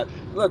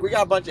 Look, we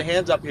got a bunch of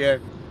hands up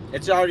here.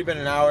 It's already been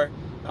an hour.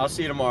 I'll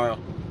see you tomorrow.